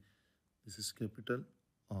 Okay, this is capital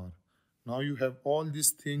R. Now you have all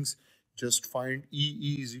these things. Just find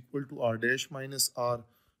E is equal to R dash minus R.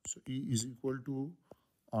 So E is equal to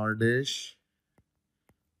R dash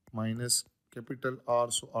minus capital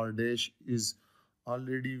R. So R dash is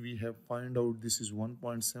already we have find out this is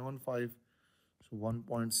 1.75. So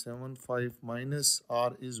 1.75 minus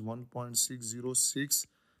R is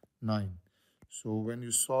 1.6069. So when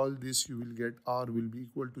you solve this, you will get R will be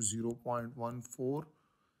equal to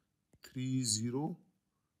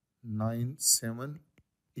 0.143097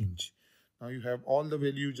 inch. Now you have all the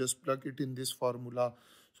value, just plug it in this formula.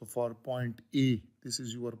 So for point A, this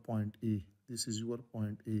is your point A. This is your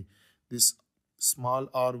point A. This small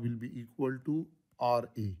r will be equal to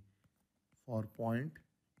RA for point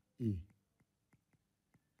A.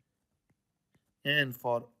 And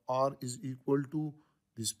for R is equal to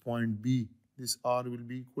this point B. This R will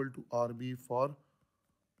be equal to RB for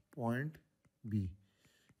point B.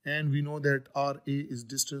 And we know that RA is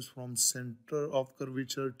distance from center of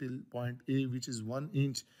curvature till point A, which is 1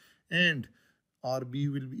 inch. And RB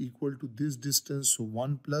will be equal to this distance, so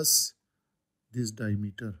 1 plus this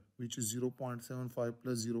diameter, which is 0.75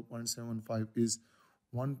 plus 0.75 is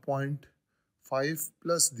 1.5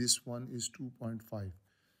 plus this one is 2.5.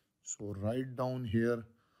 So write down here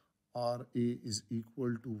RA is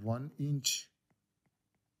equal to 1 inch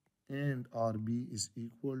and RB is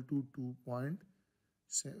equal to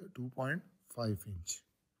 2.5 inch.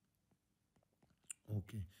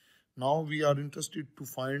 Okay, now we are interested to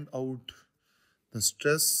find out the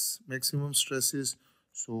stress, maximum stresses.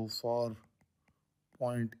 So for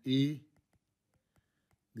point A,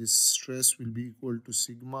 this stress will be equal to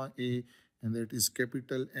sigma A, and that is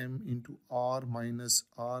capital M into R minus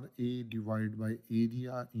RA divided by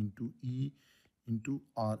area into E into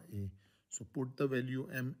RA. So put the value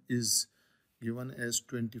M is given as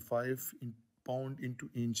 25 in pound into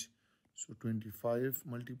inch. So 25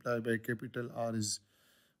 multiplied by capital R is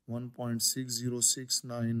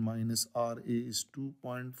 1.6069 minus RA is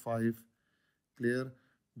 2.5. Clear?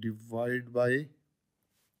 Divide by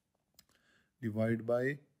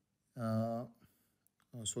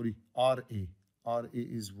RA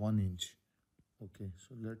is 1 inch. Okay,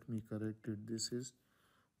 so let me correct it. This is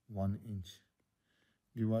 1 inch.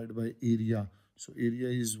 Divide by area. So area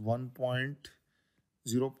is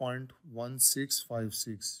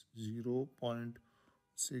 0.1656.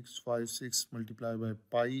 0.656 multiplied by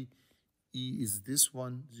pi. E is this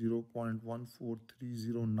one,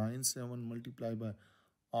 0.143097 multiplied by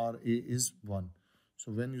RA is 1.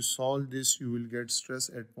 So when you solve this, you will get stress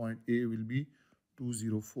at point A will be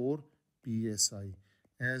 204 psi.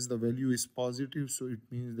 As the value is positive, so it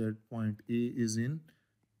means that point A is in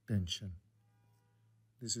tension.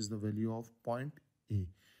 This is the value of point A.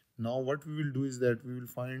 Now what we will do is that we will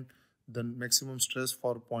find the maximum stress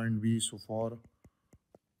for point B. So for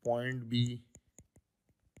point B,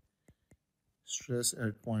 stress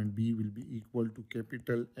at point B will be equal to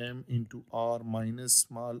capital M into R minus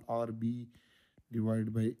small rb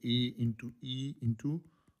divided by A into E into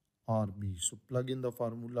RB. So plug in the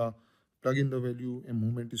formula, plug in the value, a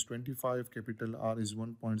moment is 25, capital R is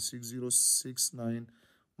 1.6069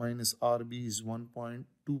 minus RB is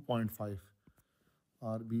 2.5.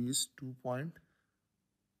 RB is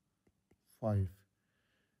 2.5.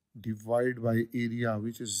 Divide by area,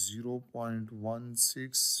 which is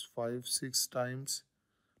 0.1656 times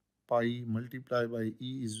pi multiply by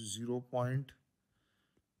E is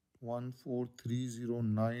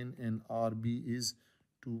 0.14309 and RB is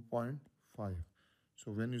 2.5.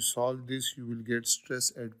 So when you solve this, you will get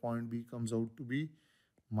stress at point B comes out to be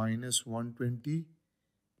minus 120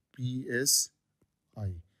 psi.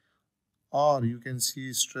 Or you can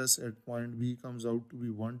see stress at point B comes out to be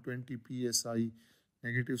 120 psi.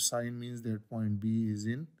 Negative sign means that point B is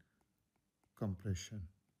in compression.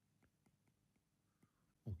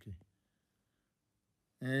 Okay.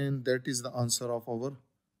 And that is the answer of our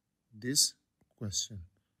this question.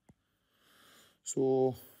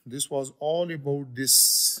 So this was all about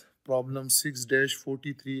this problem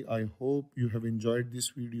 6-43. I hope you have enjoyed this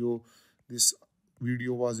video. This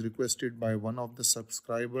video was requested by one of the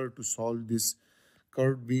subscriber to solve this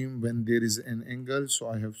curved beam when there is an angle. So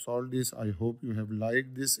I have solved this. I hope you have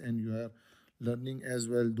liked this and you are learning as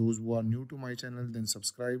well. Those who are new to my channel, then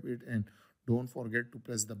subscribe it and don't forget to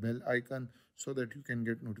press the bell icon so that you can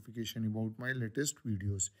get notification about my latest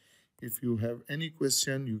videos. If you have any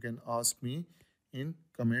question, you can ask me in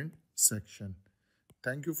comment section.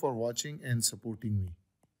 Thank you for watching and supporting me.